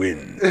 Sub-Zero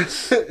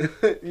wins.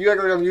 You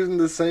act like I'm using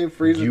the same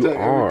freeze attack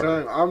every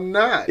time. I'm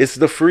not. It's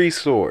the freeze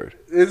sword.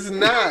 It's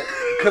not.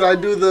 Could I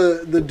do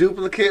the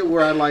duplicate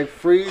where I like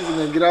freeze and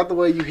then get out the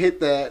way? You hit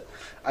that.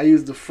 I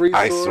use the freeze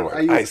sword.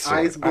 I use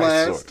ice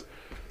blast.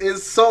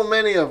 It's so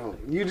many of them.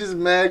 You just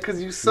mad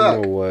because you suck.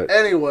 You know what?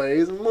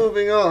 Anyways,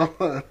 moving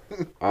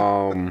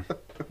on.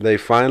 They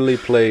finally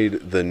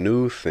played the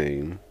new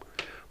theme,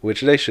 which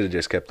they should have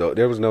just kept out.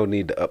 There was no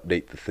need to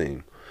update the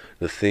theme.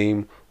 The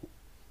theme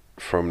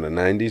from the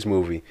 90s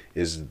movie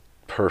is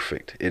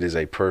perfect. It is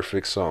a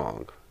perfect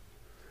song.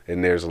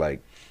 And there's like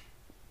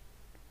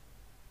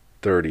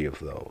 30 of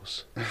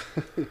those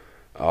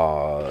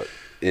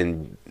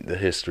in the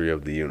history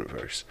of the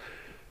universe.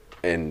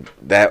 And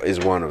that is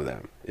one of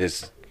them.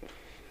 It's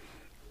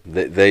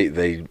they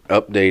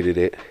updated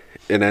it,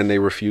 and then they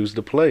refused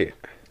to play it.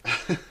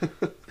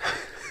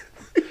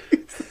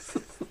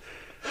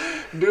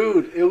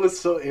 Dude, it was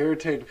so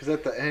irritating because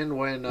at the end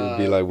when it'd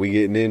be like, we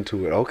getting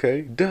into it,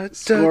 okay.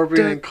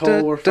 Scorpion and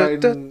Cole were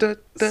fighting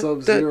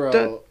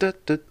Sub-Zero,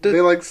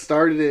 they like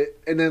started it,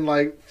 and then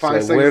like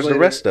 5 seconds where's later, the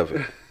rest of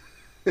it?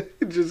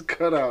 it just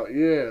cut out.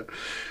 Yeah,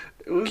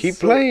 it was keep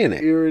playing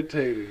it.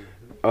 Irritating.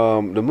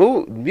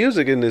 The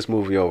music in this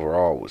movie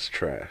overall was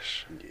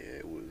trash. Yeah,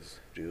 it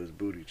was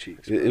booty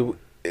cheeks.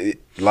 It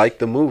like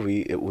the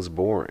movie, it was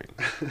boring.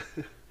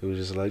 It was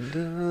just like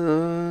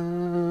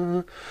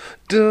duh,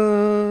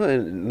 duh,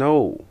 and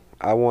no,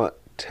 I want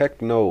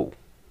techno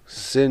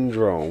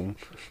syndrome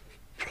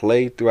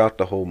played throughout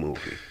the whole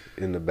movie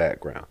in the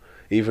background,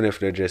 even if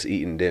they're just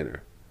eating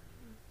dinner.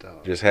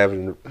 Dog. Just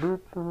having the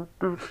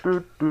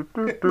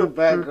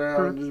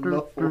background just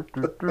muffled.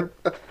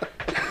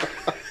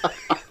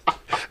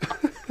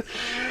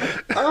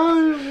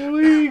 I'm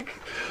weak.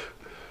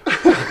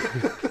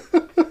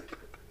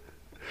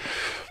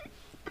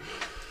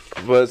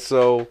 But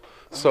so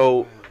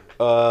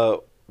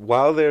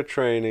while they're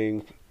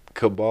training,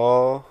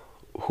 Cabal,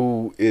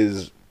 who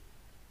is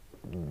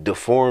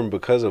deformed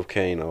because of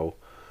Kano,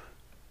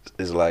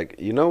 is like,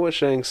 you know what,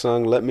 Shang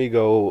Tsung, let me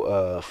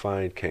go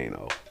find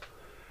Kano,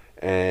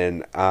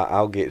 and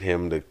I'll get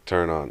him to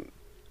turn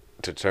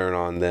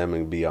on them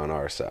and be on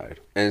our side.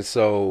 And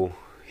so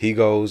he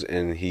goes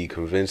and he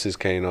convinces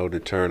Kano to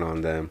turn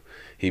on them.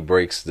 He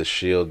breaks the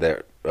shield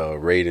that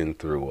Raiden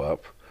threw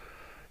up.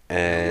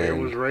 And where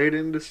was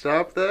Raiden to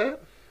stop that?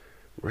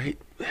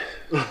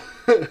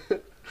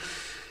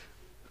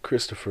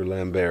 Christopher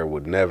Lambert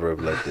would never have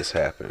let this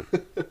happen.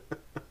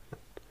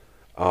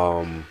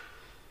 And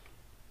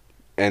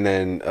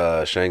then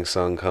Shang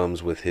Tsung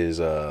comes with his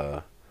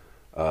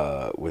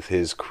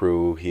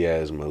crew. He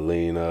has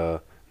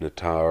Melina,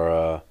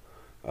 Natara,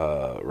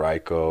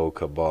 Raiko,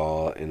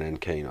 Cabal, and then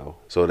Kano.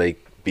 So they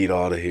beat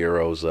all the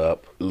heroes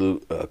up.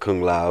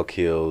 Kung Lao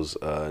kills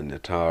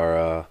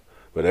Natara,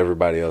 but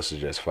everybody else is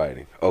just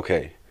fighting.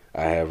 Okay,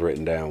 I have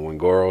written down, when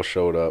Goro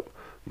showed up,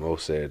 Mo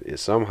said, it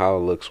somehow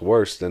looks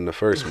worse than the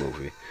first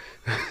movie.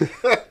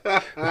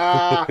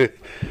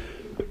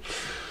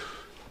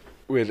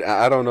 Which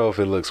I don't know if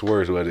it looks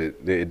worse, but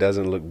it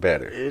doesn't look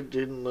better. It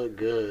didn't look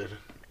good.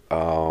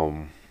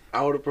 I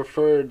would have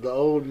preferred the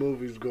old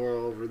movies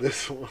Goro over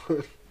this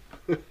one.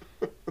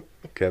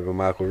 Kevin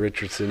Michael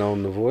Richardson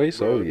on the voice.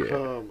 Bro, oh yeah.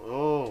 Come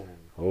on.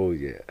 Oh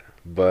yeah.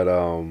 But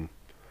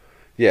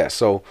Yeah,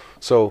 so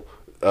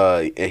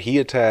he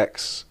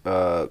attacks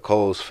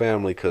Cole's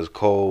family because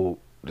Cole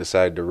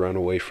decided to run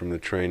away from the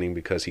training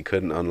because he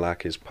couldn't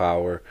unlock his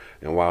power.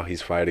 And while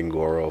he's fighting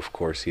Goro, of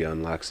course, he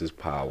unlocks his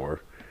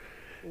power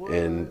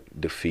and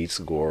What? defeats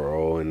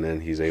Goro, and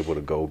then he's able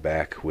to go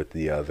back with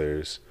the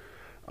others.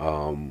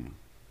 Um,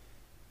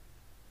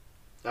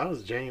 I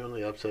was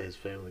genuinely upset his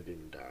family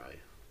didn't die.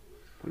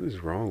 what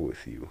is wrong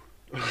with you?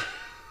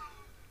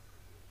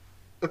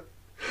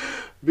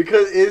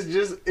 Because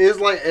it's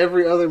like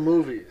every other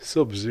movie.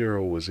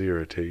 Sub-Zero was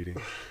irritating.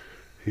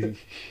 He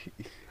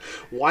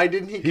Why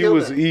didn't he he kill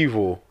was them?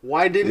 evil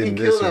Why didn't he in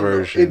kill this them? Though?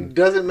 version, It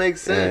doesn't make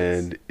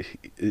sense.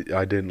 and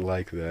I didn't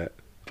like that.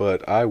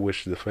 But I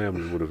wish the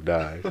family would have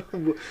died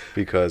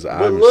because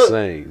But I'm look,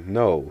 saying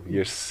no.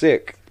 You're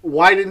sick.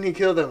 why didn't he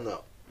kill them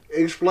though?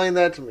 Explain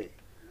that to me.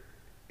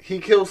 He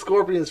killed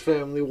Scorpion's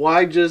family.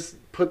 Why just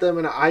put them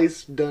in an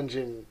ice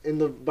dungeon in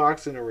the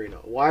boxing arena?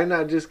 Why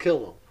not just kill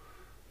them?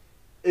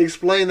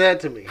 Explain that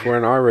to me. For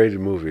an R-rated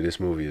movie, this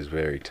movie is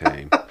very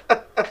tame.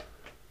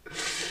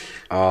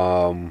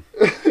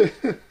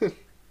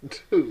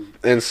 Dude.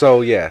 And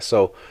so yeah,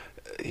 so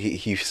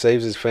he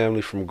saves his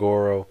family from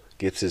Goro,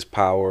 gets his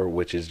power,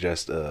 which is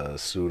just a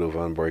suit of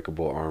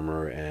unbreakable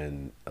armor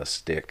and a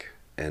stick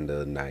and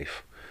a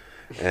knife,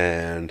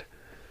 and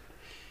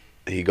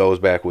he goes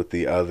back with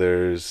the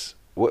others.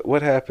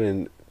 What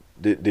happened?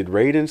 Did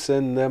Raiden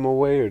send them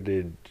away, or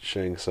did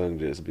Shang Tsung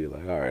just be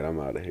like, "All right,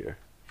 I'm out of here"?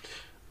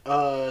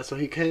 So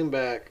he came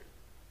back,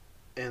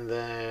 and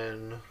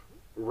then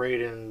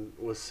Raiden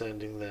was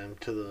sending them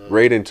to the.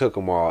 Raiden took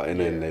them all, and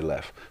then Yeah. they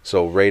left.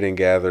 So Raiden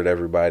gathered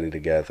everybody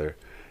together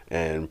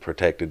and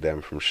protected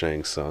them from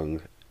Shang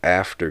Tsung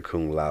after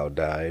Kung Lao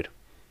died.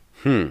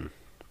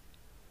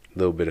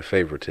 Little bit of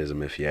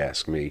favoritism, if you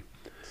ask me.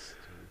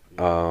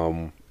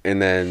 And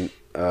then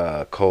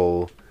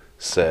Cole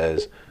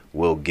says,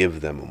 "We'll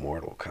give them a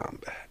Mortal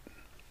Kombat."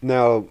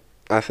 Now,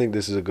 I think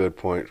this is a good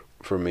point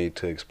for me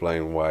to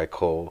explain why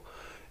Cole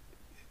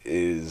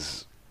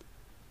is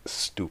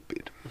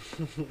stupid.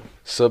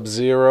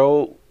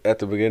 Sub-Zero, at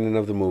the beginning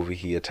of the movie,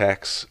 he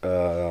attacks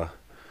the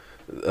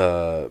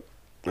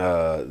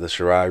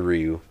Shirai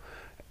Ryu,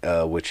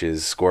 which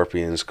is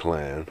Scorpion's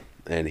clan,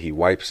 and he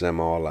wipes them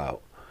all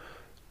out.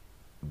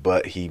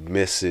 But he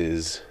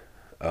misses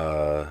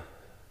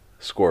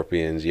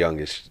Scorpion's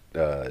youngest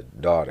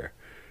daughter.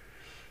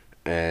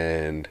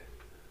 And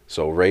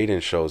so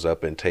Raiden shows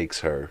up and takes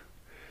her,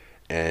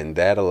 and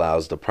that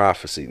allows the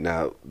prophecy.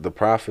 Now, the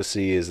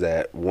prophecy is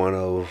that one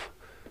of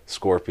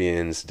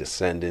Scorpion's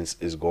descendants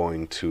is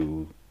going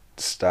to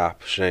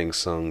stop Shang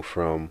Tsung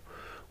from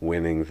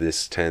winning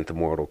this 10th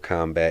Mortal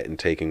Kombat and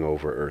taking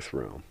over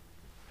Earthrealm.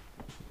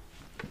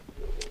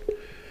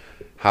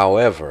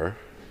 However,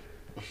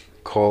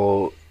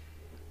 Cole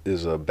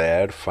is a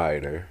bad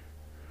fighter,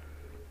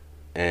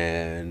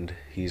 and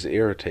he's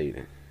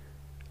irritating.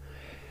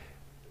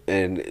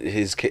 And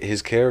his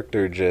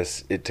character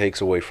just, it takes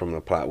away from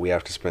the plot. We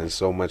have to spend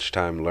so much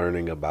time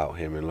learning about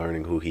him and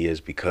learning who he is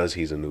because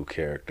he's a new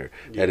character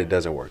that it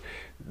doesn't work.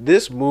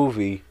 This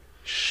movie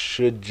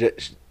should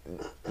just,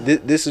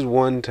 this is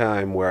one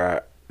time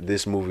where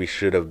this movie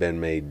should have been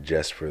made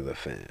just for the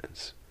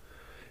fans.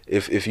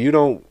 If you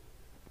don't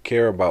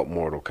care about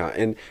Mortal Kombat,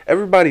 and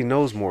everybody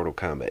knows Mortal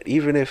Kombat,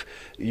 even if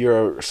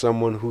you're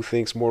someone who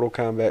thinks Mortal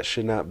Kombat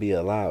should not be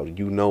allowed,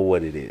 you know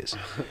what it is.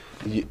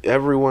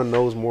 Everyone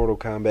knows Mortal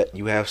Kombat.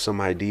 You have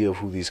some idea of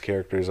who these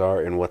characters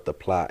are and what the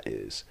plot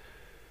is.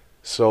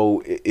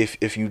 So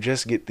if you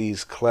just get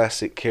these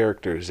classic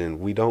characters in,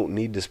 we don't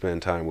need to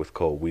spend time with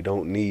Cole. We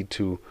don't need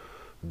to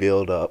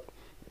build up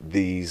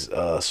these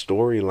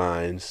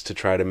storylines to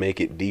try to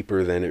make it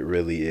deeper than it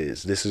really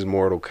is. This is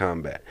Mortal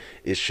Kombat.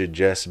 It should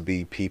just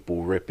be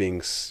people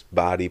ripping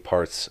body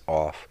parts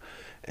off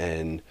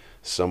and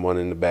someone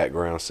in the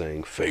background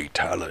saying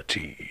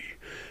fatality,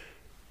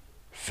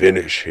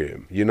 finish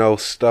him, you know,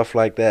 stuff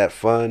like that.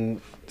 Fun,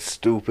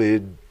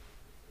 stupid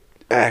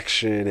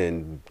action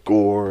and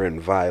gore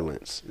and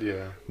violence.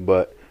 Yeah.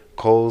 But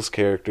Cole's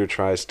character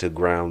tries to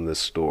ground the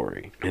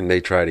story, and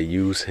they try to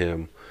use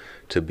him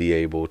to be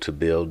able to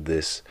build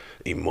this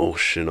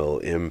emotional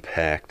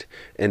impact,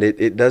 and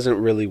it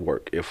doesn't really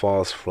work. It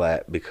falls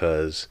flat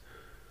because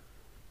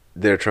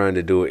they're trying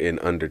to do it in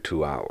under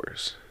 2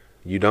 hours.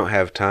 You don't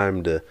have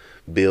time to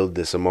build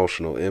this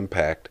emotional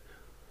impact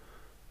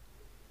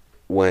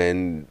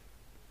when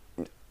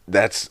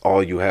that's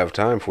all you have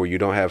time for. You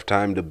don't have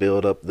time to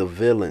build up the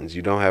villains.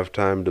 You don't have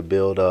time to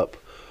build up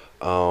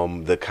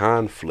the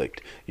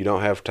conflict. You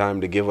don't have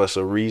time to give us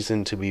a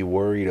reason to be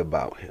worried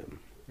about him.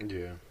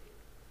 Yeah.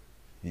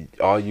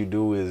 All you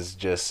do is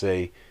just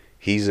say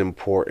he's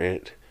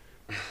important,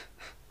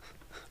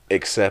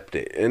 accept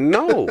it. And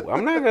no,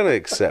 I'm not going to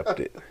accept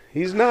it.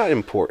 He's not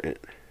important.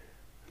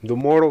 The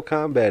Mortal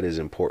Kombat is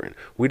important.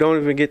 We don't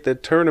even get the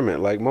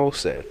tournament like Mo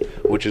said,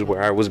 which is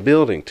where I was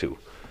building to.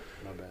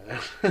 My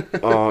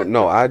bad.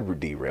 No, I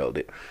derailed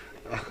it.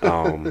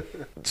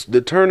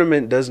 The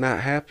tournament does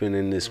not happen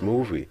in this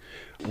movie.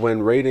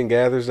 When Raiden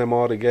gathers them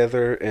all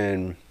together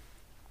and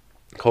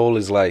Cole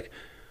is like,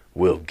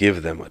 we'll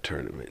give them a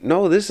tournament.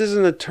 No, this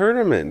isn't a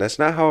tournament. That's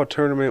not how a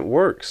tournament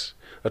works.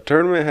 A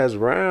tournament has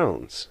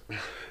rounds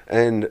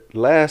and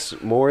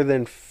lasts more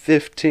than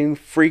 15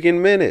 freaking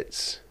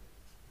minutes.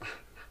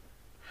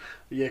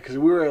 Yeah, because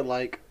we were at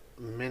like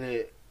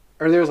minute,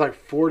 or there was like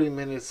 40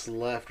 minutes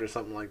left or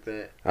something like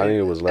that. I think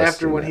it was less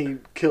after than when that. he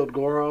killed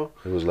Goro.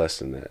 It was less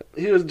than that.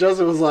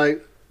 Joseph was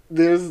like,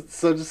 "There's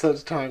such and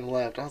such time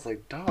left." I was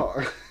like,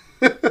 "Dog."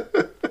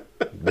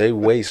 They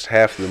waste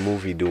half the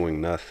movie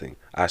doing nothing.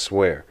 I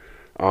swear.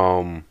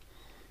 And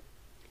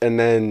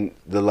then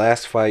the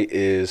last fight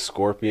is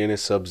Scorpion and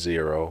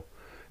Sub-Zero,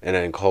 and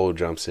then Cole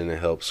jumps in and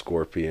helps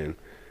Scorpion,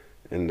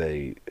 and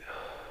they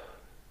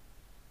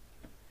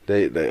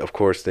of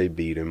course they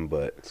beat him,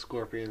 but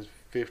Scorpion's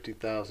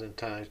 50,000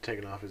 times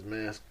taking off his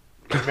mask.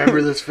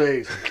 Remember this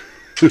face.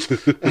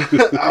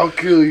 I'll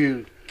kill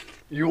you.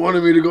 You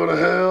wanted me to go to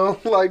hell?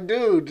 Like,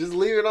 dude, just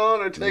leave it on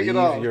or take it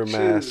off. Leave your Choose.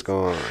 mask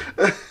on.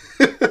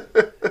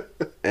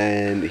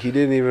 And he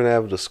didn't even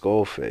have the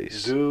skull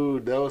face.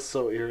 Dude, that was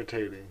so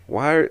irritating.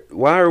 Why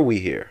are we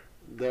here?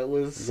 That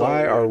was so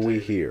Why are irritating. we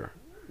here?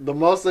 The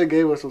most they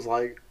gave us was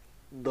like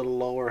the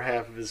lower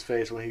half of his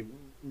face when he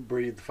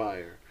breathed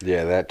fire.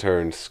 Yeah, that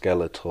turned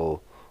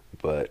skeletal,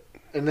 but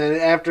And then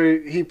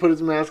after he put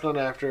his mask on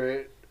after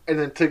it, and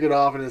then took it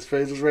off and his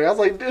face was red. I was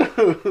like,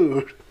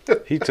 dude.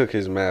 he took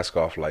his mask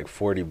off like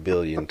 40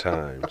 billion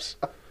times.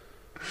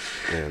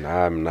 And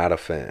I'm not a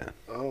fan.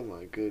 Oh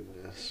my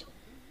goodness.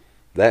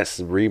 That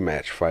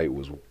rematch fight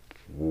was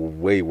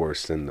way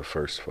worse than the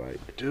first fight.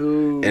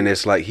 Dude. And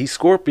it's like, he's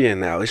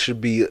Scorpion now. It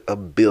should be a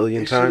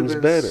billion It should have times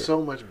been better.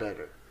 so much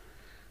better.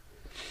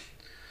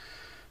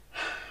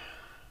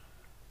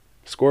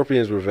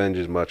 Scorpion's Revenge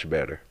is much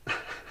better.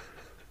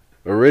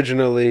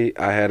 Originally,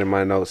 I had in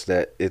my notes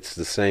that it's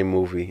the same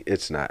movie.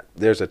 It's not.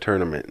 There's a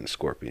tournament in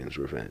Scorpion's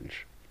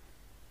Revenge.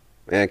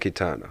 And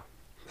Kitana.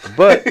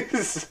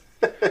 But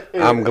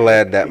I'm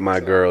glad that my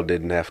girl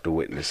didn't have to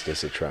witness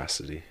this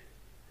atrocity.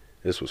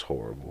 This was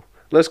horrible.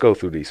 Let's go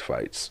through these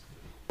fights.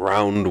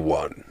 Round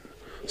 1.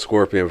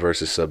 Scorpion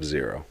versus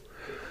Sub-Zero.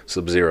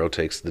 Sub-Zero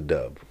takes the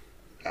dub.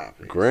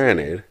 Obviously.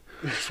 Granted,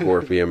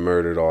 Scorpion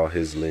murdered all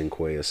his Lin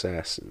Kuei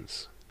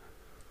assassins.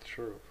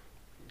 True.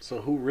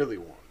 So who really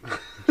won?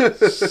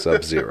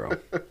 Sub-Zero.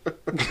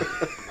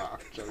 Nah, I'm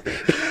joking.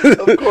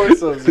 Of course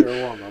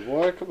Sub-Zero won, my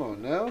boy. Come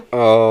on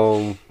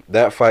now.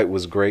 That fight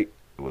was great.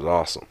 It was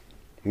awesome.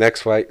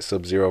 Next fight,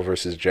 Sub-Zero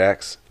versus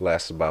Jax.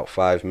 Lasts about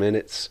 5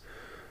 minutes.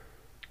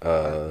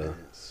 5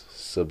 minutes.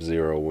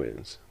 Sub-Zero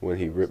wins. When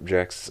he ripped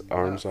Jax's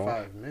arms Not off.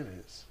 5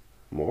 minutes.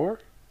 More?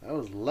 That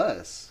was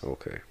less.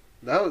 Okay.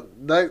 The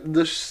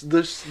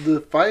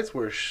fights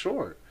were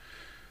short.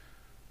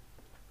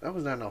 That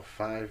was not no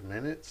 5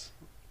 minutes.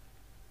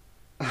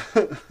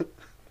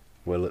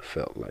 Well, it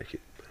felt like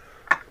it.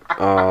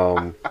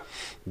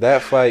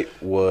 That fight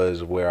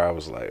was where I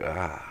was like,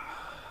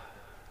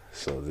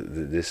 so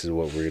this is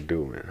what we're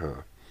doing,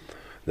 huh?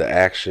 The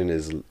action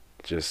is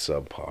just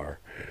subpar.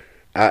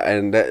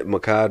 And that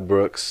Makad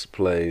Brooks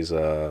plays,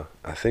 I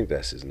think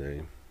that's his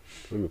name.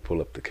 Let me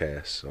pull up the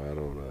cast so I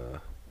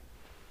don't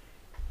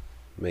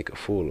make a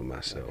fool of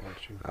myself.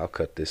 I'll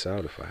cut this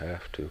out if I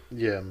have to.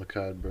 Yeah,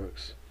 Makad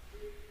Brooks.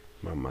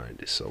 My mind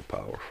is so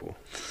powerful.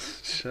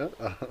 Shut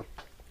up.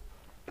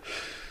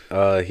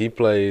 He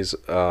plays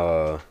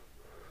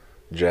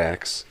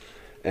Jax,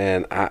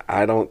 and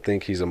I don't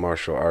think he's a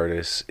martial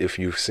artist. If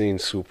you've seen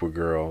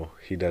Supergirl,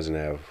 he doesn't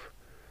have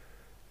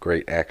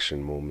great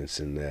action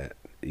moments in that,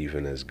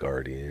 even as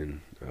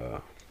Guardian.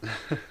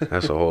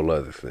 That's a whole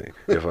other thing.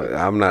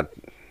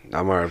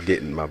 I'm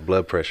getting, my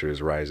blood pressure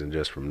is rising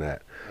just from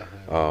that.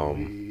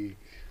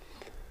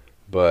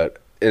 But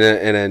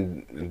and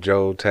then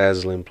Joe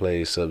Taslim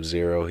plays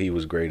Sub-Zero. He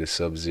was great as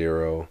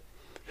Sub-Zero.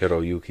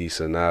 Hiroyuki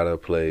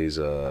Sanada plays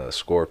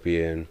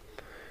Scorpion,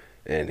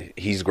 and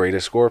he's great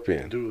as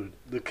Scorpion. Dude,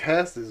 the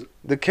cast is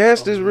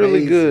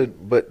really amazing.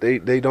 good, but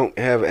they don't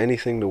have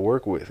anything to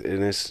work with,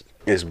 and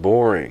it's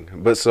boring.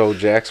 But so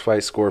Jax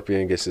fights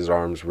Scorpion, gets his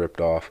arms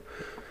ripped off.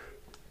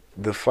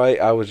 The fight,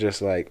 I was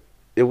just like,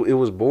 it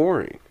was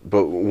boring.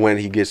 But when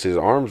he gets his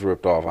arms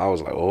ripped off, I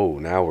was like, oh,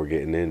 now we're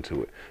getting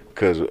into it.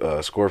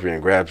 Because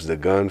Scorpion grabs the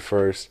gun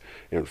first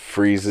and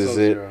freezes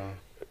Sub-Zero.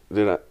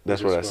 it.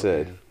 That's what I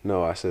said. Scorpion.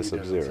 No, I said You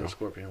definitely Sub-Zero. said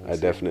Scorpion. I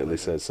definitely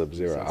said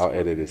Sub-Zero. said I'll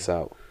edit this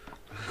out.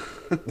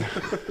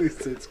 We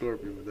said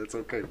Scorpion, but that's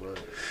okay,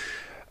 bud.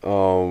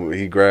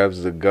 He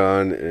grabs the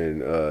gun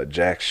and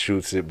Jax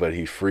shoots it, but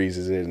he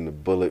freezes it, and the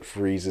bullet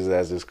freezes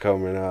as it's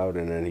coming out,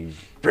 and then he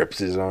rips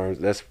his arms.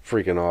 That's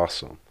freaking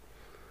awesome.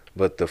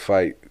 But the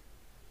fight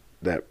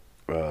that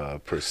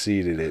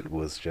preceded it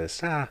was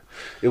just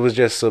it was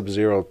just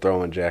Sub-Zero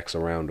throwing Jax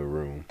around the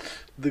room.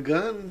 The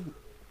gun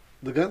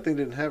thing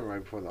didn't happen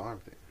right before the arm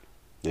thing.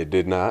 It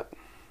did not.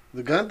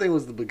 The gun thing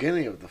was the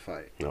beginning of the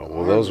fight. No, The well,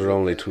 arm those was are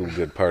only okay. two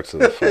good parts of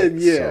the fight.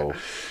 Yeah. So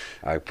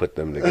I put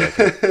them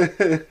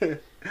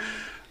together.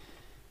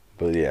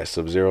 But yeah,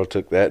 Sub-Zero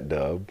took that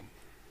dub.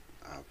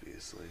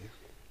 Obviously.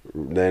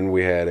 Then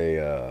we had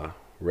a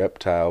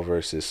Reptile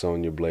versus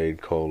Sonya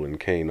Blade, Cole, and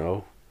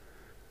Kano.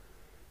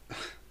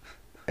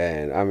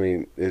 And I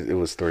mean, it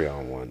was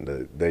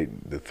 3-on-1.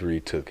 The three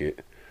took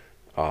it.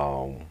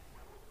 Um,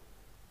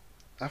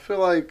 I feel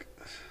like,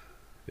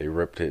 they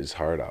ripped his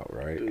heart out,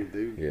 right?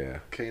 dude, Yeah.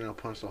 Kano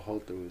punched a hole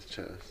through his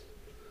chest.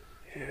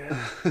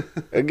 Yeah.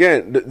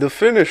 Again, the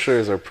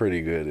finishers are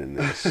pretty good in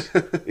this.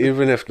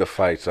 Even if the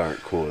fights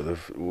aren't cool,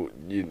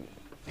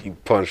 he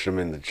punched him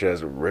in the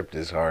chest and ripped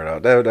his heart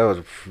out. That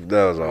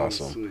was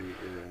awesome. Sweet,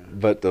 yeah.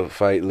 But the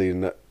fight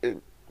leading up,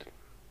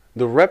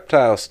 the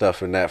reptile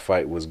stuff in that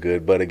fight was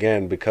good. But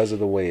again, because of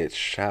the way it's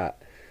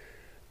shot,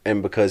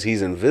 and because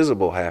he's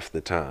invisible half the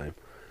time,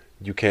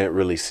 you can't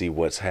really see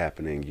what's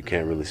happening. You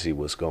can't really see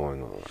what's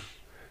going on.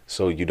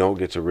 So you don't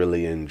get to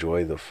really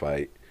enjoy the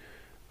fight.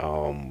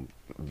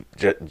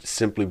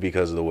 Simply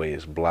because of the way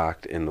it's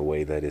blocked and the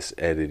way that it's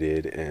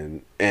edited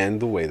and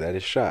the way that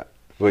it's shot.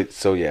 But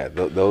so yeah,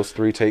 those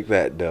three take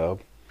that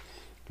dub.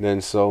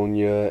 Then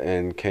Sonya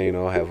and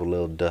Kano have a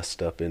little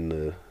dust up in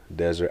the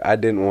desert. I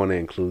didn't want to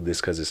include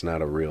this because it's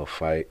not a real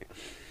fight,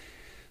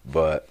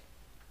 but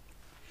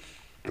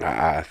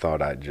I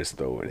thought I'd just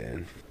throw it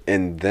in.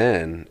 And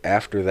then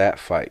after that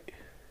fight,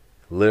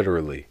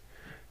 literally,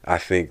 I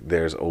think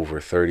there's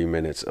over 30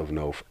 minutes of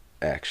no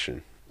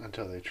action.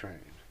 Until they train.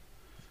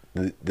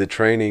 The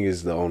training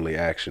is the only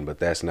action, but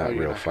that's not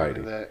real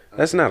fighting.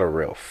 That's not a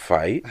real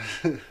fight.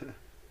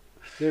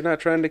 They're not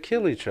trying to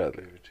kill each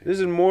other. This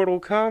is Mortal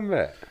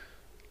Kombat.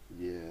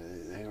 Yeah,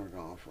 they were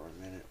gone for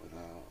a minute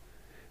without.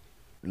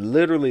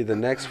 Literally, the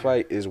next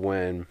fight is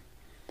when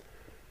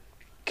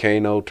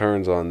Kano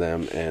turns on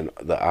them and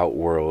the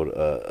Outworld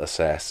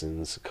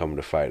assassins come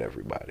to fight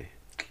everybody.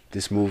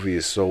 This movie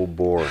is so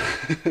boring.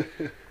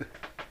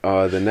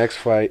 The next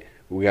fight,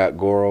 we got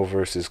Goro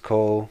versus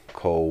Cole.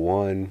 Cole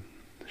won.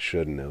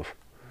 Shouldn't have.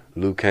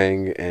 Liu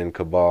Kang and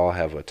Cabal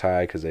have a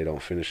tie because they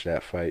don't finish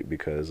that fight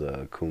because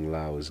Kung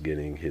Lao is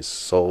getting his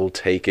soul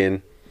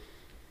taken.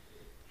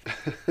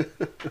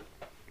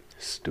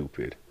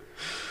 Stupid.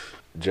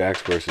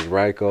 Jax versus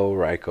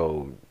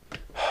Raiko.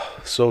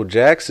 So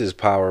Jax's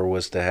power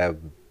was to have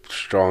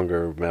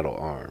stronger metal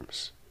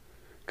arms.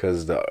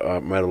 Because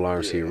the metal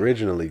arms he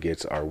originally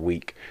gets are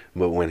weak.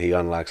 But when he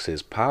unlocks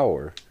his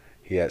power,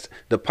 he has...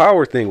 The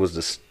power thing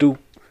was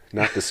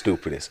not the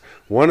stupidest.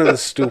 One of the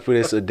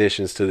stupidest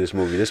additions to this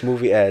movie. This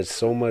movie adds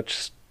so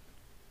much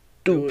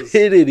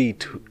stupidity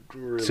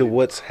to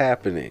what's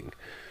happening.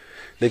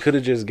 They could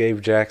have just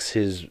gave Jax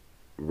his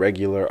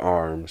regular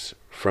arms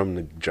from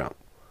the jump.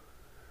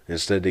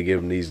 Instead they give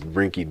him these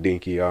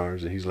rinky-dinky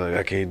arms and he's like,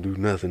 I can't do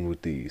nothing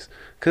with these.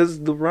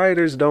 Because the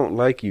writers don't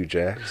like you,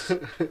 Jax.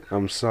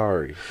 I'm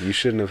sorry. You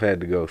shouldn't have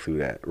had to go through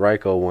that.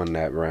 Raiko won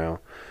that round.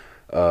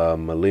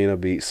 Melina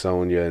beat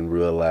Sonya and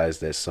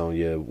realized that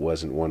Sonya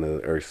wasn't one of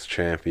the Earth's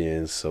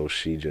champions, so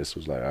she just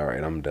was like,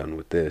 alright, I'm done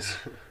with this.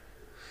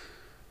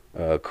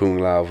 Kung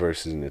Lao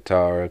versus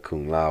Nitara.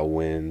 Kung Lao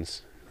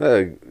wins.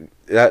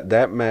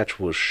 That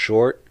match was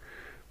short,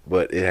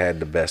 but it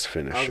had the best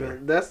finisher.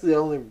 That's the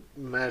only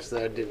match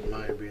that I didn't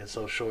mind being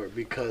so short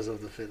because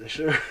of the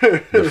finisher.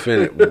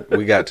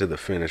 We got to the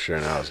finisher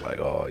and I was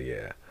like, oh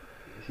yeah.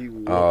 He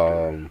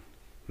won.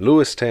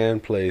 Louis Tan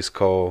plays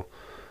Cole.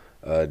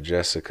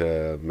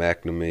 Jessica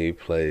McNamee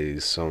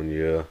plays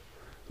Sonya.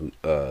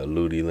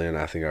 Ludi Lin,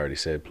 I think I already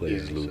said,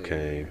 plays Liu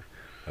Kang.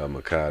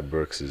 Makad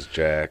Brooks is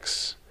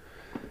Jax.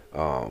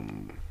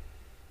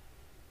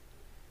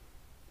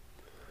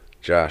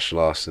 Josh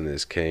Lawson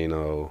is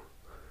Kano.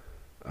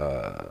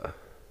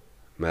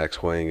 Max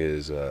Huang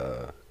is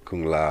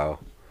Kung Lao.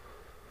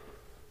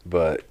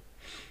 But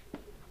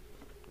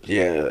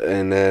yeah,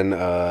 and then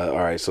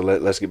alright, so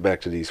let's get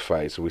back to these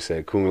fights. We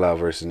said Kung Lao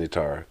versus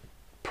Nitara.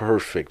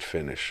 Perfect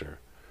finisher.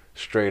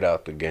 Straight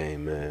out the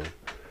game, man.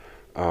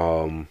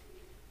 And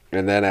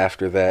then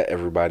after that,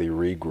 everybody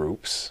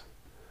regroups.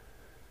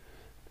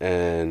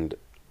 And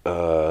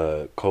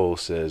Cole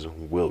says,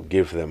 we'll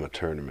give them a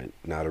tournament.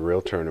 Not a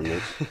real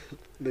tournament.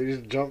 They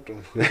just jumped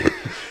him.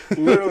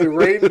 Literally,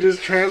 Raiden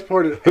just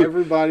transported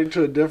everybody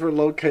to a different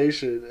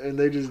location, and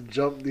they just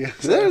jumped the...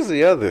 There's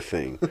the other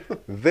thing.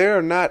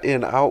 They're not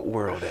in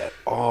Outworld at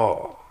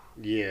all.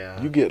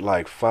 Yeah. You get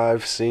like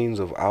 5 scenes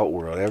of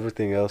Outworld.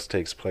 Everything else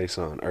takes place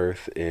on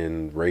Earth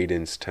in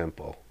Raiden's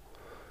temple.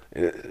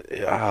 It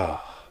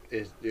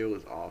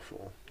was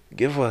awful.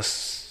 Give us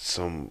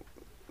some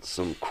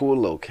cool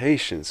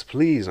locations,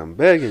 please. I'm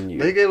begging you.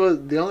 They gave us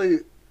only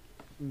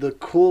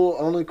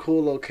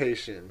cool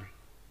location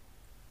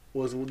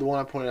was the one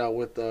I pointed out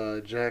with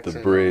Jax. The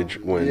bridge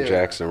when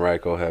Jax and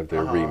Raiko have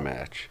their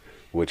rematch,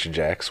 which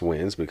Jax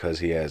wins because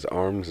he has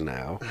arms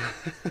now.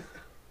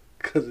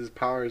 Because his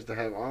power is to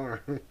have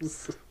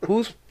arms.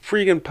 Whose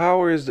freaking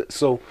power is that?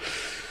 So,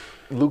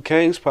 Liu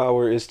Kang's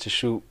power is to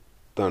shoot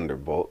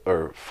thunderbolt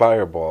or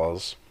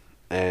fireballs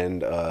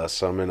and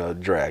summon a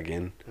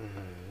dragon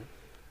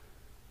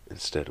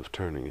instead of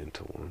turning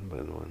into one.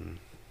 But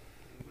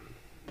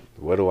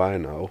what do I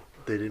know?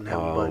 They didn't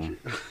have a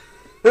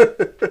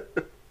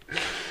budget.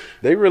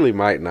 They really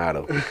might not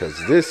have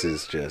because this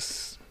is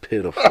just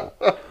pitiful.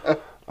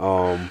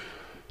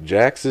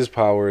 Jax's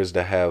power is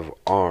to have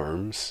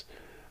arms.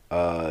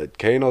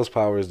 Kano's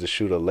power is to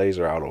shoot a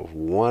laser out of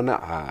one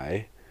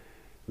eye.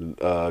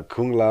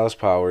 Kung Lao's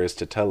power is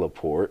to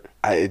teleport.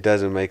 It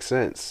doesn't make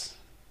sense.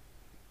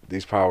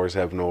 These powers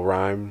have no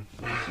rhyme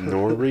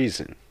nor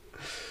reason.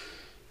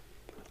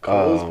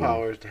 Cole's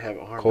power is to have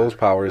armor. Cole's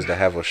power is to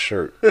have a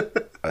shirt,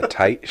 a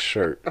tight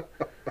shirt,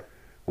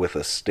 with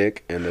a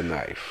stick and a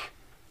knife.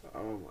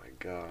 Oh my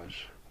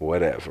gosh.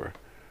 Whatever.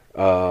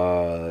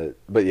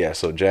 But yeah,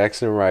 so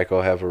Jackson and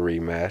Reiko have a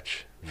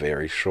rematch.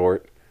 Very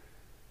short.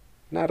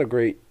 Not a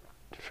great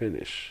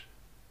finish.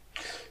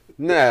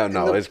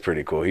 No, it's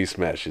pretty cool. He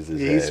smashes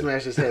his head. He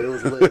smashed his head. It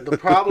was lit. The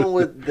problem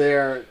with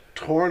their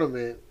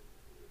tournament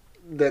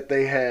that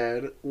they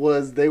had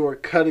was they were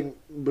cutting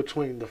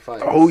between the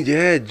fights. Oh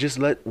yeah, just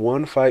let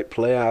one fight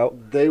play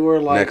out. They were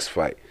like next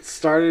fight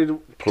started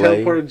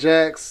play. teleported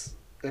Jax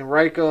and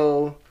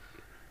Reiko.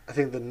 I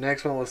think the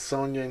next one was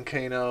Sonya and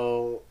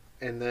Kano,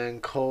 and then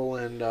Cole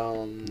and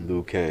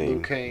Liu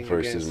Kang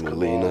versus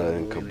Melina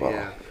and Cabal.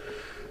 Yeah.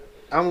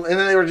 And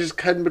then they were just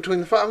cutting between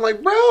the fight. I'm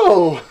like,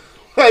 bro,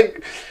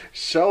 like,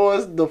 show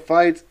us the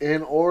fights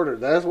in order.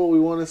 That's what we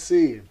want to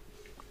see.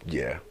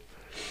 Yeah,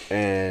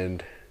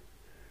 and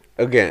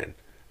again,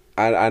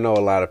 I know a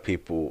lot of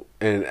people,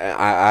 and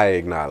I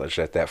acknowledge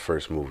that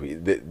first movie,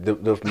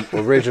 the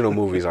original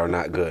movies are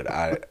not good.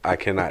 I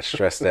cannot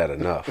stress that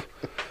enough.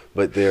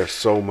 But they're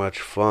so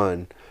much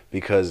fun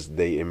because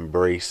they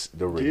embrace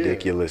the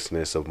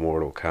ridiculousness of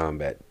Mortal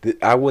Kombat.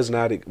 I was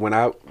not, when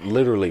I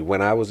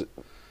was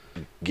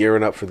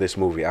gearing up for this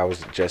movie, I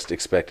was just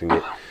expecting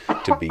it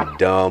to be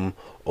dumb,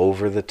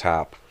 over the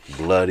top,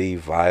 bloody,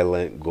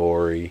 violent,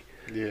 gory.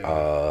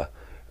 Yeah.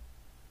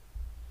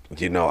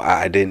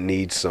 I didn't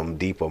need some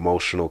deep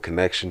emotional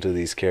connection to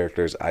these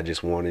characters. I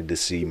just wanted to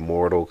see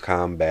Mortal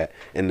Kombat,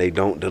 and they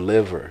don't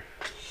deliver.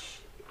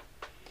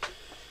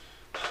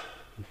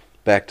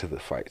 Back to the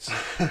fights.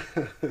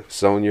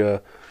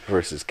 Sonya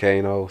versus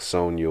Kano.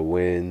 Sonya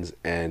wins,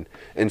 and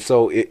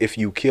so if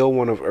you kill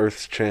one of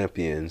Earth's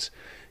champions,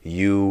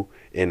 you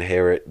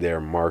inherit their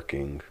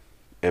marking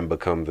and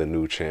become the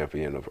new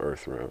champion of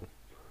Earthrealm.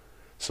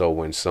 So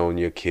when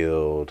Sonya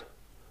killed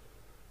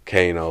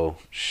Kano,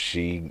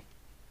 she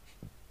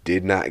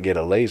did not get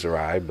a laser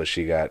eye, but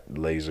she got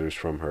lasers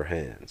from her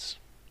hands.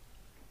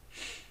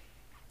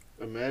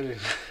 Imagine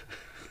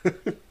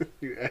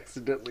you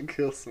accidentally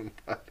kill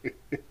somebody.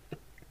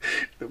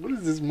 What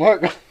is this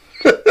mark?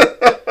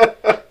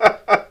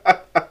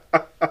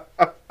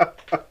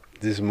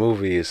 This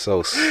movie is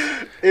so...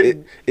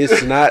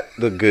 It's not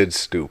the Good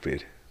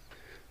Stupid.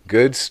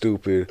 Good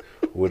Stupid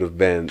would have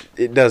been...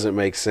 It doesn't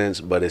make sense,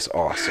 but it's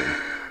awesome.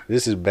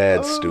 This is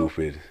bad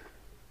stupid.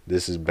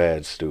 This is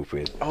bad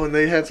stupid. Oh, and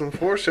they had some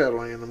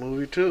foreshadowing in the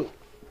movie, too.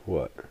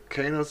 What?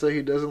 Kano said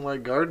he doesn't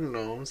like garden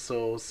gnomes,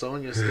 so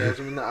Sonya stabs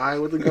him in the eye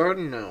with a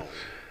garden gnome.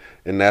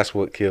 And that's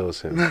what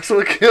kills him. That's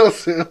what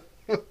kills him.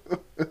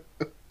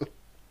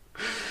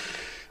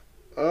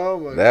 Oh,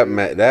 my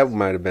God. That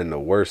might have been the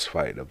worst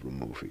fight of the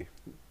movie.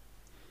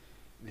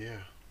 Yeah.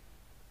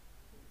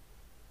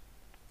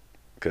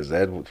 Because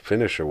that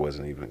finisher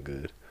wasn't even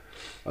good.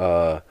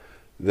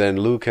 Then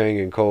Liu Kang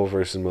and Cole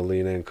versus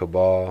Melina and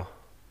Cabal.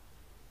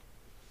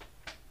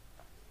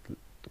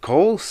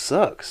 Cole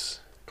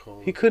sucks.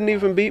 He couldn't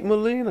even beat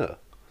Melina.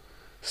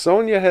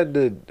 Sonya had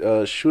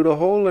to shoot a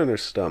hole in her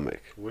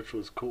stomach. Which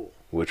was cool.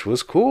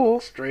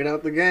 Straight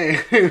out the game.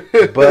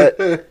 But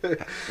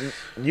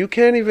you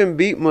can't even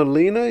beat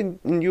Melina,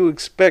 and you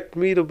expect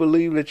me to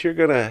believe that you're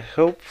going to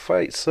help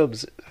fight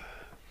Sub-Zero.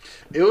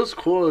 It was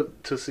cool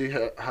to see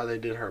how they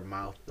did her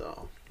mouth,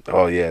 though.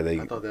 Oh, yeah.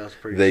 I thought that was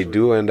pretty They sweet.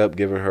 do end up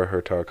giving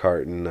her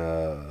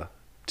Tarkatan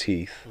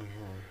teeth. Mm-hmm.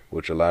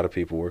 Which a lot of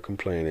people were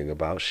complaining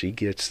about. She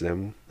gets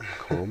them.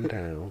 Calm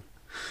down.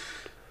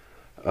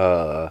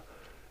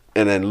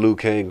 And then Liu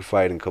Kang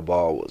fighting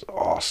Cabal was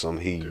awesome.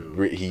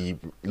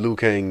 Liu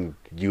Kang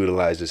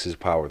utilizes his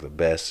power the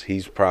best.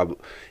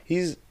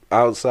 He's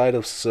outside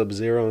of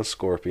Sub-Zero and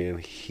Scorpion.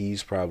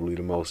 He's probably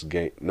the most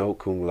game. No,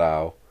 Kung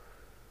Lao.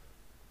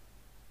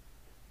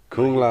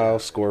 Kung Lao,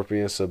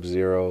 Scorpion,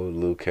 Sub-Zero,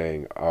 Liu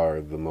Kang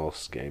are the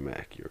most game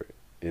accurate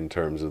in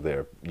terms of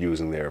their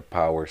using their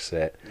power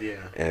set.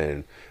 Yeah.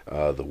 And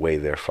the way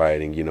they're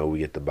fighting. We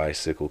get the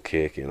bicycle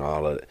kick and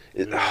all of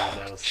it.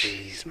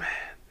 Jeez, man.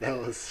 That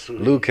was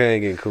sweet. Liu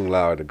Kang and Kung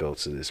Lao are the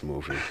goats of this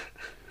movie,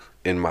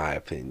 in my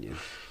opinion.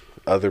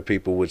 Other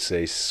people would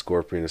say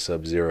Scorpion and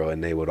Sub-Zero,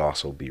 and they would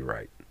also be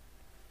right.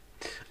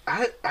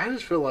 I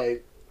just feel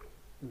like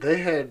they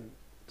had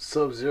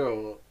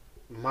Sub-Zero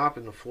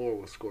mopping the floor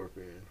with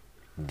Scorpion.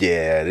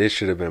 Yeah, this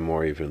should have been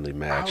more evenly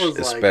matched,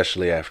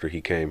 especially after he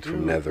came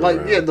from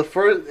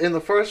NetherRealm. In the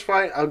first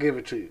fight, I'll give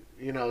it to you.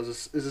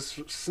 It's a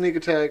sneak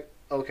attack.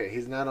 Okay,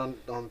 he's not on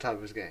top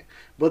of his game.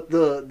 But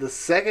the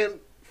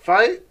second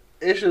fight,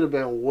 it should have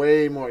been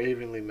way more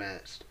evenly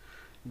matched.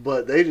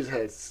 But they just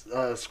had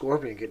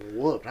Scorpion getting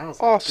whooped. I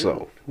was like, also,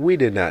 dude. We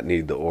did not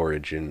need the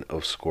origin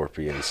of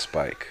Scorpion's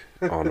spike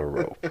on a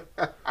rope.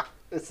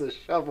 It's a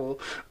shovel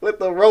with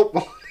a rope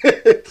on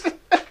it.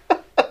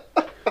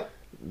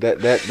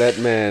 That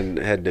man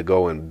had to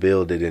go and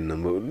build it in the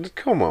movie.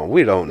 Come on,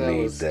 we don't That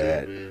need was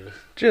that. stupid.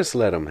 Just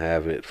let him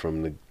have it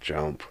from the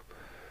jump.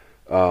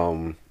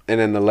 And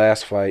then the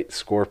last fight,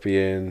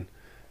 Scorpion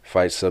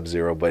fights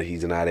Sub-Zero, but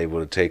he's not able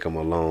to take him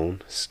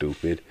alone.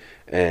 Stupid.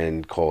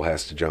 And Cole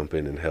has to jump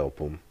in and help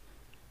him.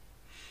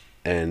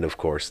 And of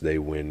course, they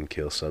win,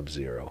 kill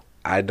Sub-Zero.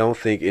 I don't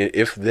think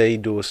if they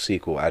do a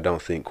sequel, I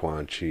don't think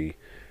Quan Chi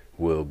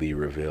will be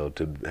revealed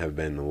to have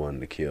been the one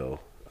to kill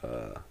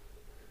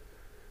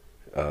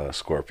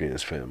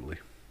Scorpion's family.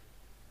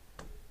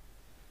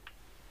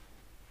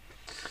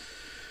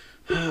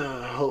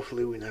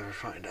 Hopefully, we never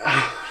find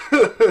out.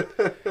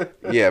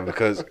 Yeah,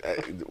 because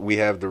we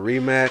have the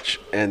rematch,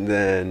 and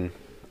then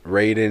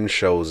Raiden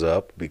shows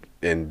up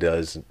and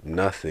does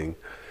nothing.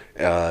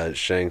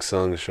 Shang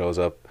Tsung shows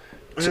up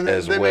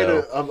as they well.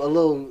 made a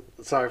little.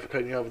 Sorry for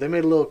cutting you off. They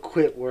made a little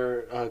quip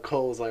where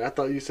Cole was like, "I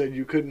thought you said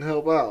you couldn't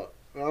help out."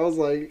 And I was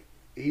like,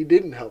 "He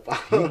didn't help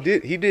out.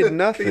 He did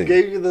nothing. He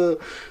gave you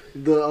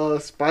the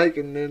spike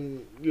and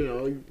then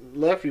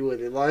left you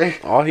with it. Like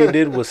all he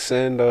did was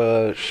send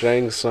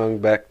Shang Tsung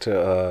back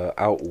to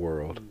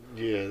Outworld.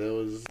 Yeah, that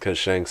was because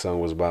Shang Tsung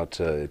was about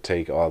to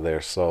take all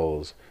their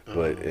souls,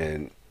 but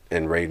and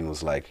Raiden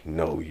was like,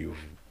 "No,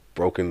 you've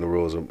broken the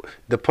rules of."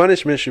 The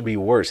punishment should be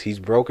worse. He's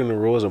broken the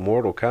rules of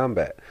Mortal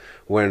Kombat.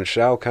 When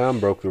Shao Kahn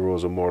broke the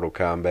rules of Mortal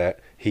Kombat,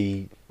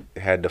 he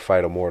had to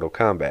fight a Mortal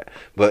Kombat.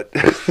 But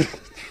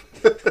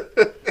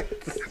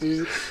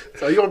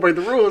so you gonna break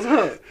the rules,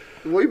 huh?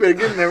 Well, you better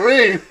get in that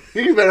ring.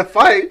 You better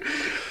fight.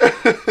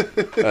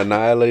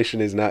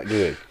 Annihilation is not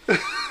good,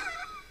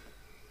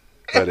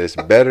 but it's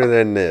better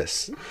than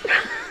this.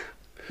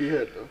 He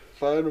had to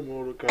fight a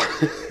Mortal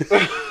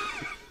Kombat.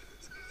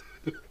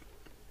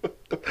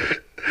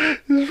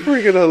 It's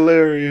freaking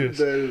hilarious.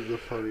 That is the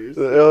funniest.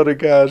 The elder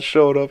god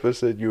showed up and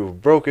said,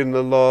 "You've broken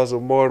the laws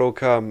of Mortal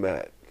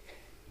Kombat.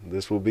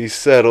 This will be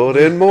settled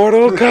in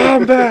Mortal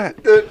Kombat."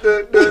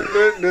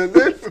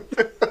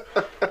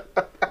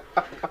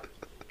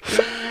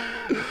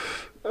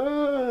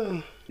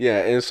 Yeah,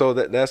 and so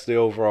that's the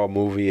overall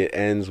movie. It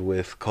ends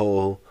with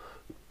Cole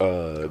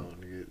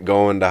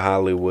going to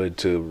Hollywood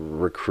to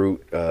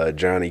recruit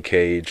Johnny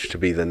Cage to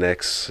be the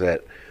next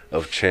set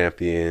of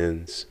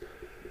champions.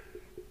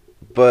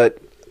 But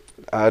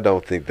I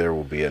don't think there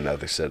will be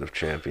another set of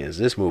champions.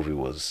 This movie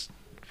was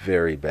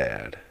very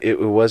bad.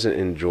 It wasn't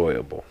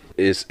enjoyable.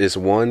 It's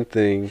one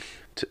thing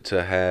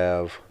to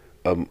have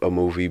a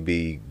movie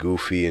be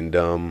goofy and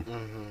dumb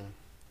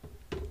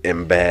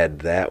and bad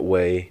that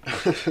way,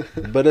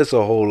 but it's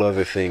a whole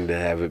other thing to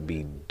have it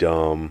be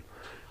dumb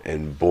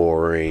and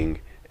boring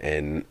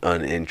and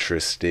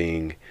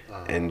uninteresting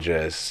and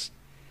just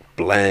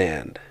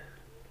bland.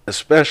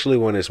 Especially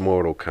when it's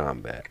Mortal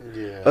Kombat.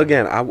 Yeah.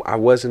 Again, I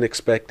wasn't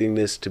expecting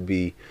this to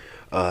be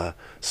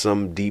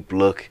some deep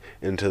look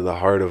into the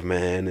heart of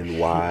man and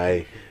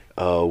why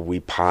we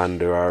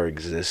ponder our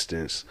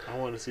existence. I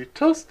want to see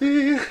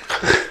Toasty.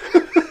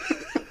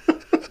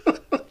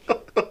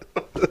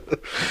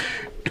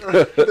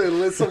 They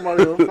lit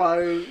somebody on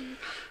fire.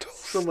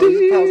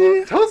 Somebody just pops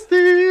up,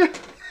 Toasty.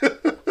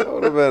 That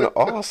would have been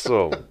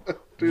awesome.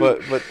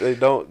 But they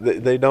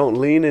don't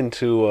lean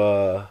into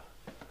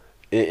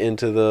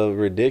the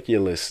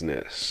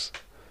ridiculousness.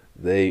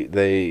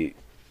 They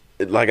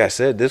like I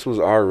said, this was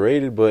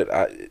R-rated, but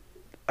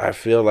I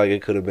feel like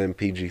it could have been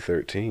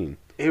PG-13.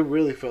 It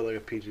really felt like a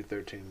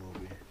PG-13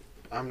 movie.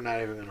 I'm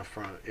not even gonna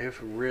front. It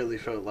really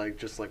felt like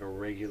just like a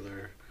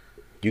regular.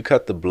 You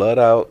cut the blood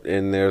out,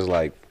 and there's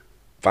like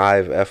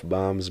 5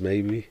 F-bombs,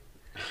 maybe.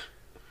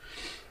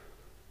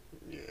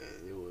 Yeah,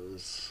 it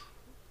was.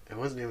 It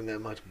wasn't even that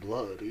much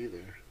blood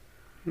either.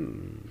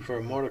 For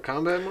a Mortal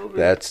Kombat movie?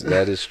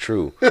 That is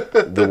true.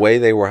 The way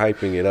they were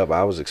hyping it up,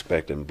 I was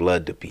expecting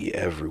blood to be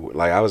everywhere.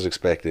 Like, I was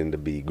expecting to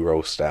be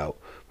grossed out.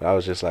 But I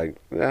was just like,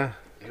 nah.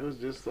 It was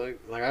just like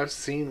I've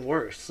seen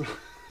worse.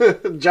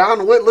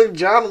 John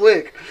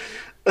Wick.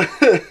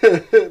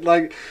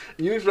 Like,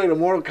 you expect a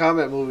Mortal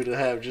Kombat movie to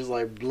have just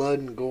like blood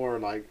and gore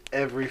like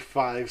every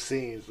 5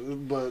 scenes.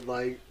 But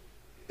like,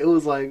 it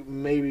was like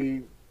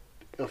maybe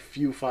a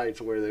few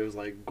fights where there was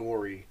like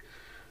gory.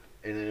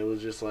 And then it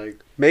was just like...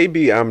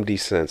 Maybe I'm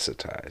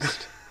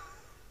desensitized.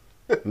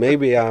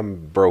 Maybe I'm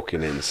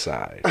broken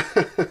inside.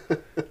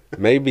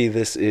 Maybe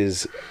this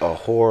is a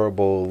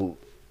horrible,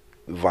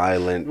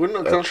 violent,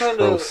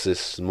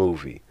 atrocious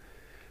movie.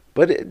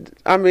 But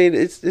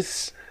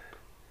it's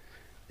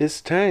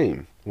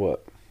tame.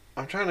 What?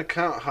 I'm trying to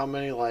count how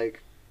many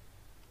like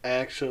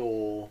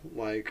actual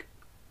like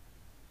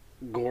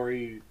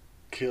gory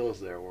kills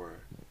there were.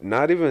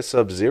 Not even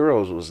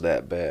Sub-Zero's was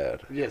that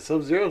bad. Yeah,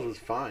 Sub-Zero's was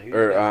fine.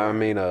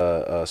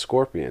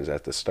 Scorpions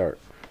at the start.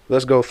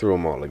 Let's go through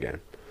them all again.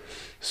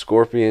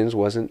 Scorpions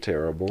wasn't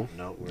terrible.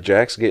 No.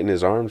 Jax getting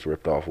his arms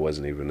ripped off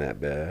wasn't even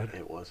that bad.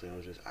 It wasn't. It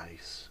was just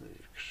ice.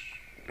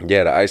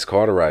 Yeah, the ice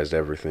cauterized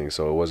everything,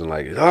 so it wasn't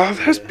like, oh,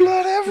 there's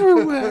blood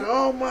everywhere.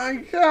 Oh my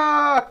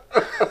god!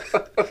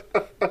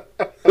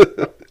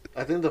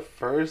 I think the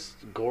first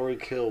gory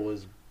kill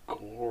was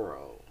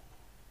Goro.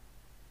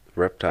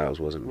 Reptiles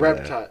wasn't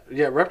bad.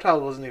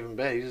 Reptile wasn't even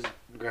bad. He just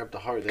grabbed the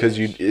heart. Because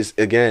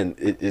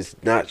it's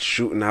not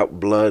shooting out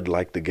blood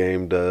like the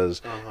game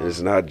does. Uh-huh.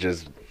 It's not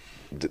just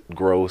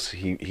gross.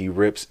 He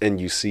rips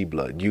and you see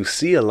blood. You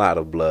see a lot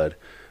of blood.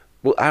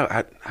 Well,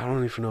 I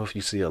don't even know if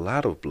you see a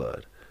lot of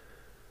blood.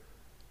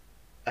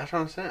 That's what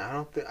I'm saying.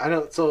 I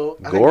don't. So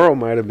Goro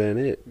might have been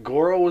it.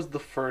 Goro was the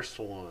first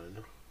one.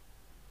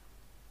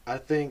 I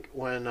think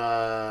when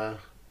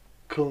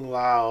Kung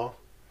Lao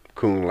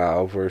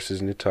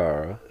versus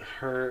Nitara,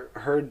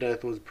 her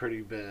death was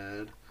pretty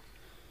bad.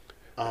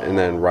 And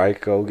then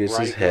Raiko gets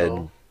his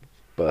head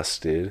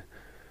busted.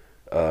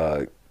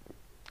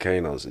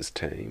 Kano's is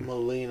tame.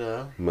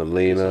 Melina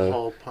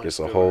gets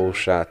a whole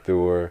shot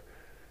through her.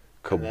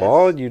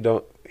 Cabal,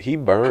 he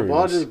burns.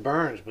 Cabal just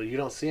burns, but you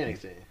don't see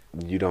anything.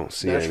 You don't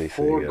see anything. That's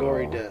 4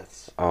 gory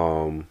deaths.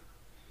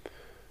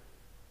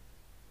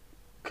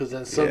 Because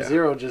then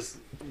Sub-Zero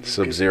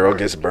Sub-Zero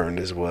gets burned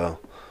as well.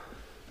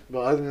 But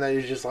other than that,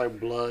 it's just like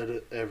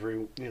blood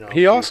every,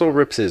 He also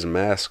rips his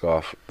mask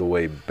off the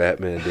way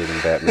Batman did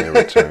in Batman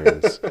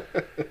Returns.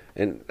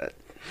 And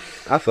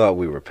I thought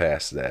we were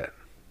past that.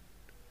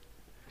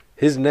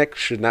 His neck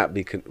should not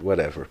be...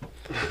 whatever.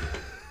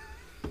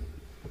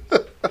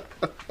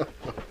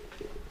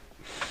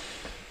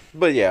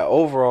 But yeah,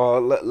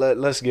 overall,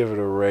 let's give it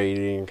a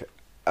rating.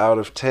 Out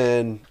of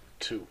 10...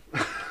 2.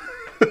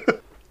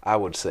 I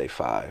would say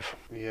 5.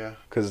 Yeah.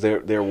 Because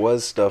there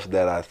was stuff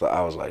that I thought,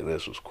 I was like,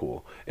 this was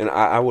cool. And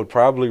I would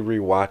probably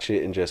rewatch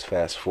it and just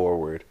fast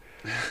forward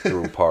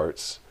through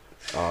parts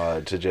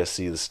to just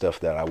see the stuff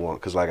that I want.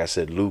 Because like I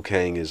said, Liu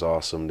Kang is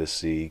awesome to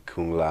see.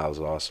 Kung Lao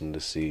is awesome to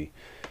see.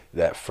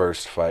 That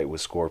first fight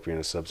with Scorpion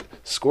and Sub-Zero.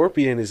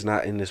 Scorpion is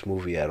not in this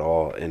movie at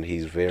all. And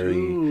he's very...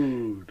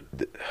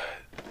 Dude.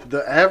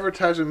 The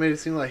advertisement made it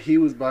seem like he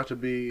was about to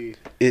be...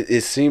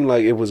 It seemed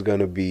like it was going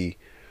to be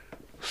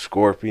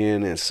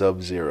Scorpion and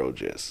Sub-Zero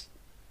just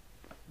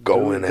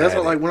going that's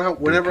at what, it. like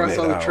whenever I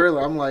saw the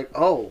trailer, I'm like,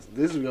 oh,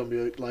 this is gonna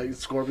be like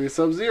Scorpion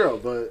Sub-Zero.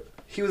 But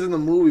he was in the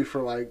movie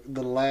for like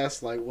the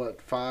last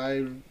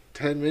 5-10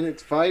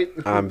 minutes fight.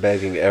 I'm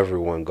begging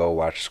everyone, go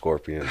watch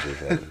Scorpion's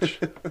Revenge.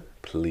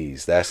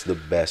 Please. That's the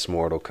best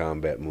Mortal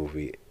Kombat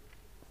movie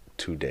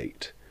to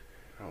date.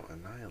 Oh,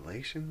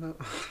 Annihilation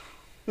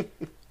though?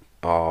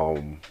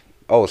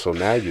 Oh, so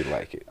now you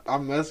like it.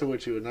 I'm messing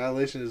with you.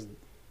 Annihilation is it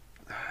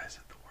the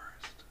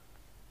worst?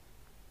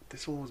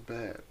 This one was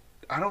bad.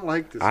 I don't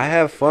like this. I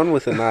have fun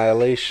with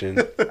Annihilation.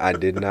 I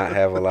did not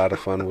have a lot of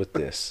fun with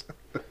this.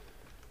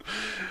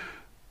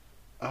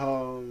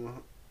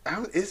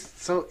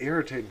 It's so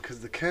irritating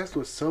because the cast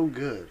was so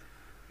good.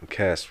 The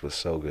cast was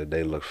so good.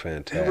 They look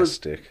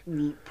fantastic. It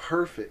was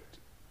perfect.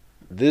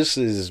 This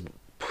is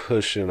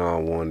pushing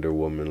on Wonder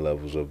Woman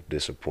levels of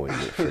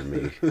disappointment for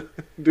me.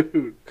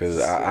 Dude.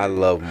 Because I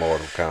love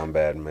Mortal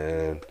Kombat,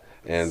 man.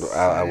 And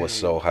I was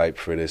so hyped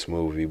for this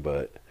movie,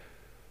 but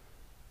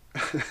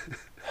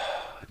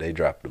they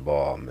dropped the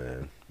ball,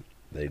 man.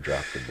 They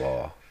dropped the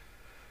ball.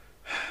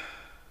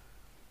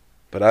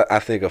 But I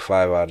think a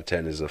 5 out of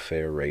 10 is a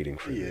fair rating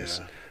for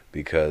this.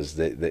 Because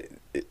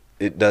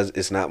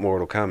it's not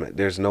Mortal Kombat.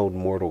 There's no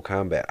Mortal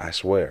Kombat, I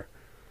swear.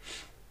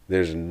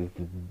 There's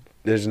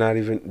not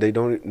even,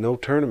 no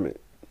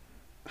tournament.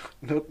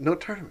 No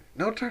tournament.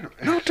 No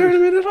tournament. No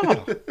tournament at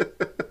all.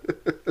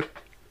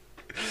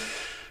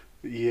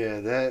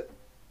 Yeah,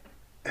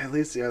 at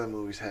least the other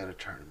movies had a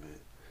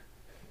tournament.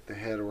 They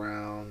had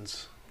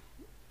rounds.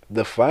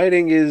 The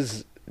fighting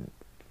is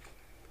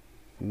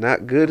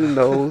not good in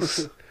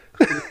those.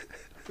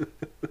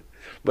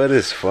 But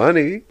it's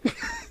funny.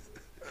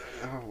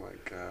 Oh my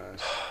gosh.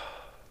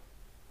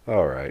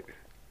 All right.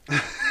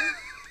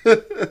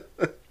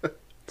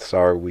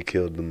 Sorry we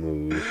killed the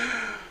mood.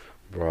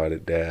 Brought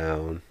it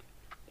down.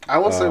 I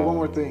will say one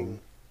more thing.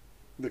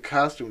 The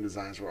costume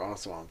designs were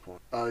also on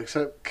point.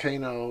 Except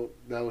Kano,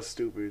 that was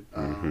stupid.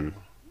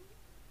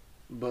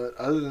 But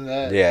other than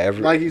that,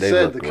 like you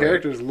said, the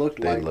characters looked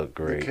like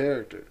the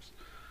characters.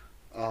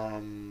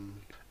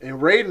 And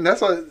Raiden,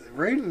 that's why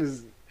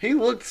Raiden he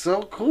looked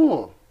so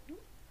cool.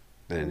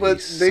 And but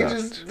they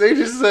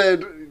just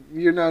said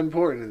you're not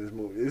important in this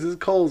movie. This is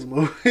Cole's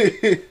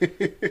movie.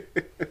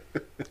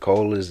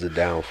 Cole is the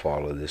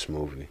downfall of this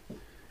movie.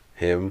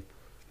 Him,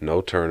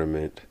 no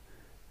tournament.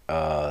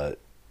 The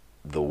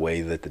way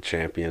that the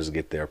champions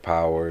get their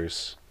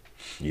powers,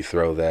 you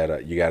throw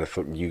that. You got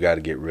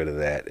to get rid of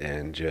that,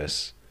 and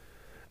just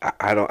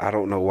I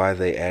don't know why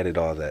they added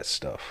all that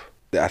stuff.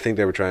 I think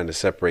they were trying to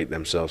separate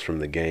themselves from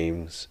the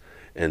games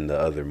and the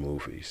other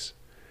movies.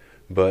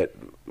 But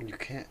you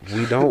can't.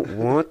 We don't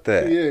want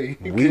that.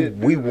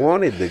 We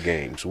wanted the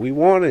games. We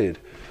wanted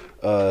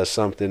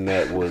something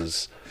that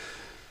was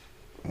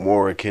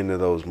more akin to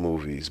those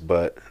movies,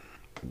 but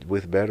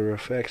with better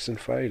effects and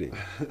fighting.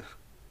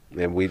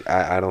 And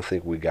I don't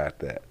think we got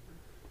that.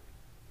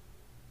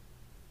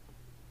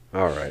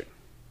 All right.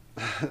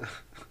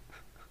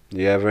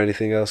 You have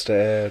anything else to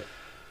add?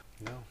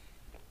 No.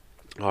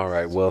 All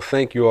right. Well,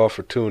 thank you all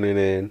for tuning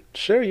in.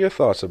 Share your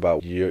thoughts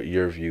about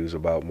your views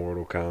about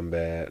Mortal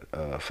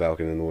Kombat,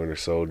 Falcon and the Winter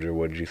Soldier.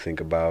 What did you think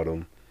about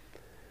them?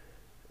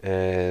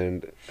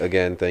 And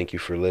again, thank you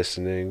for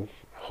listening.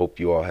 Hope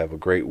you all have a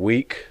great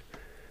week.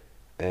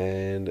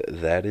 And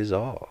that is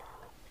all.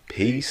 Peace.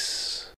 Peace.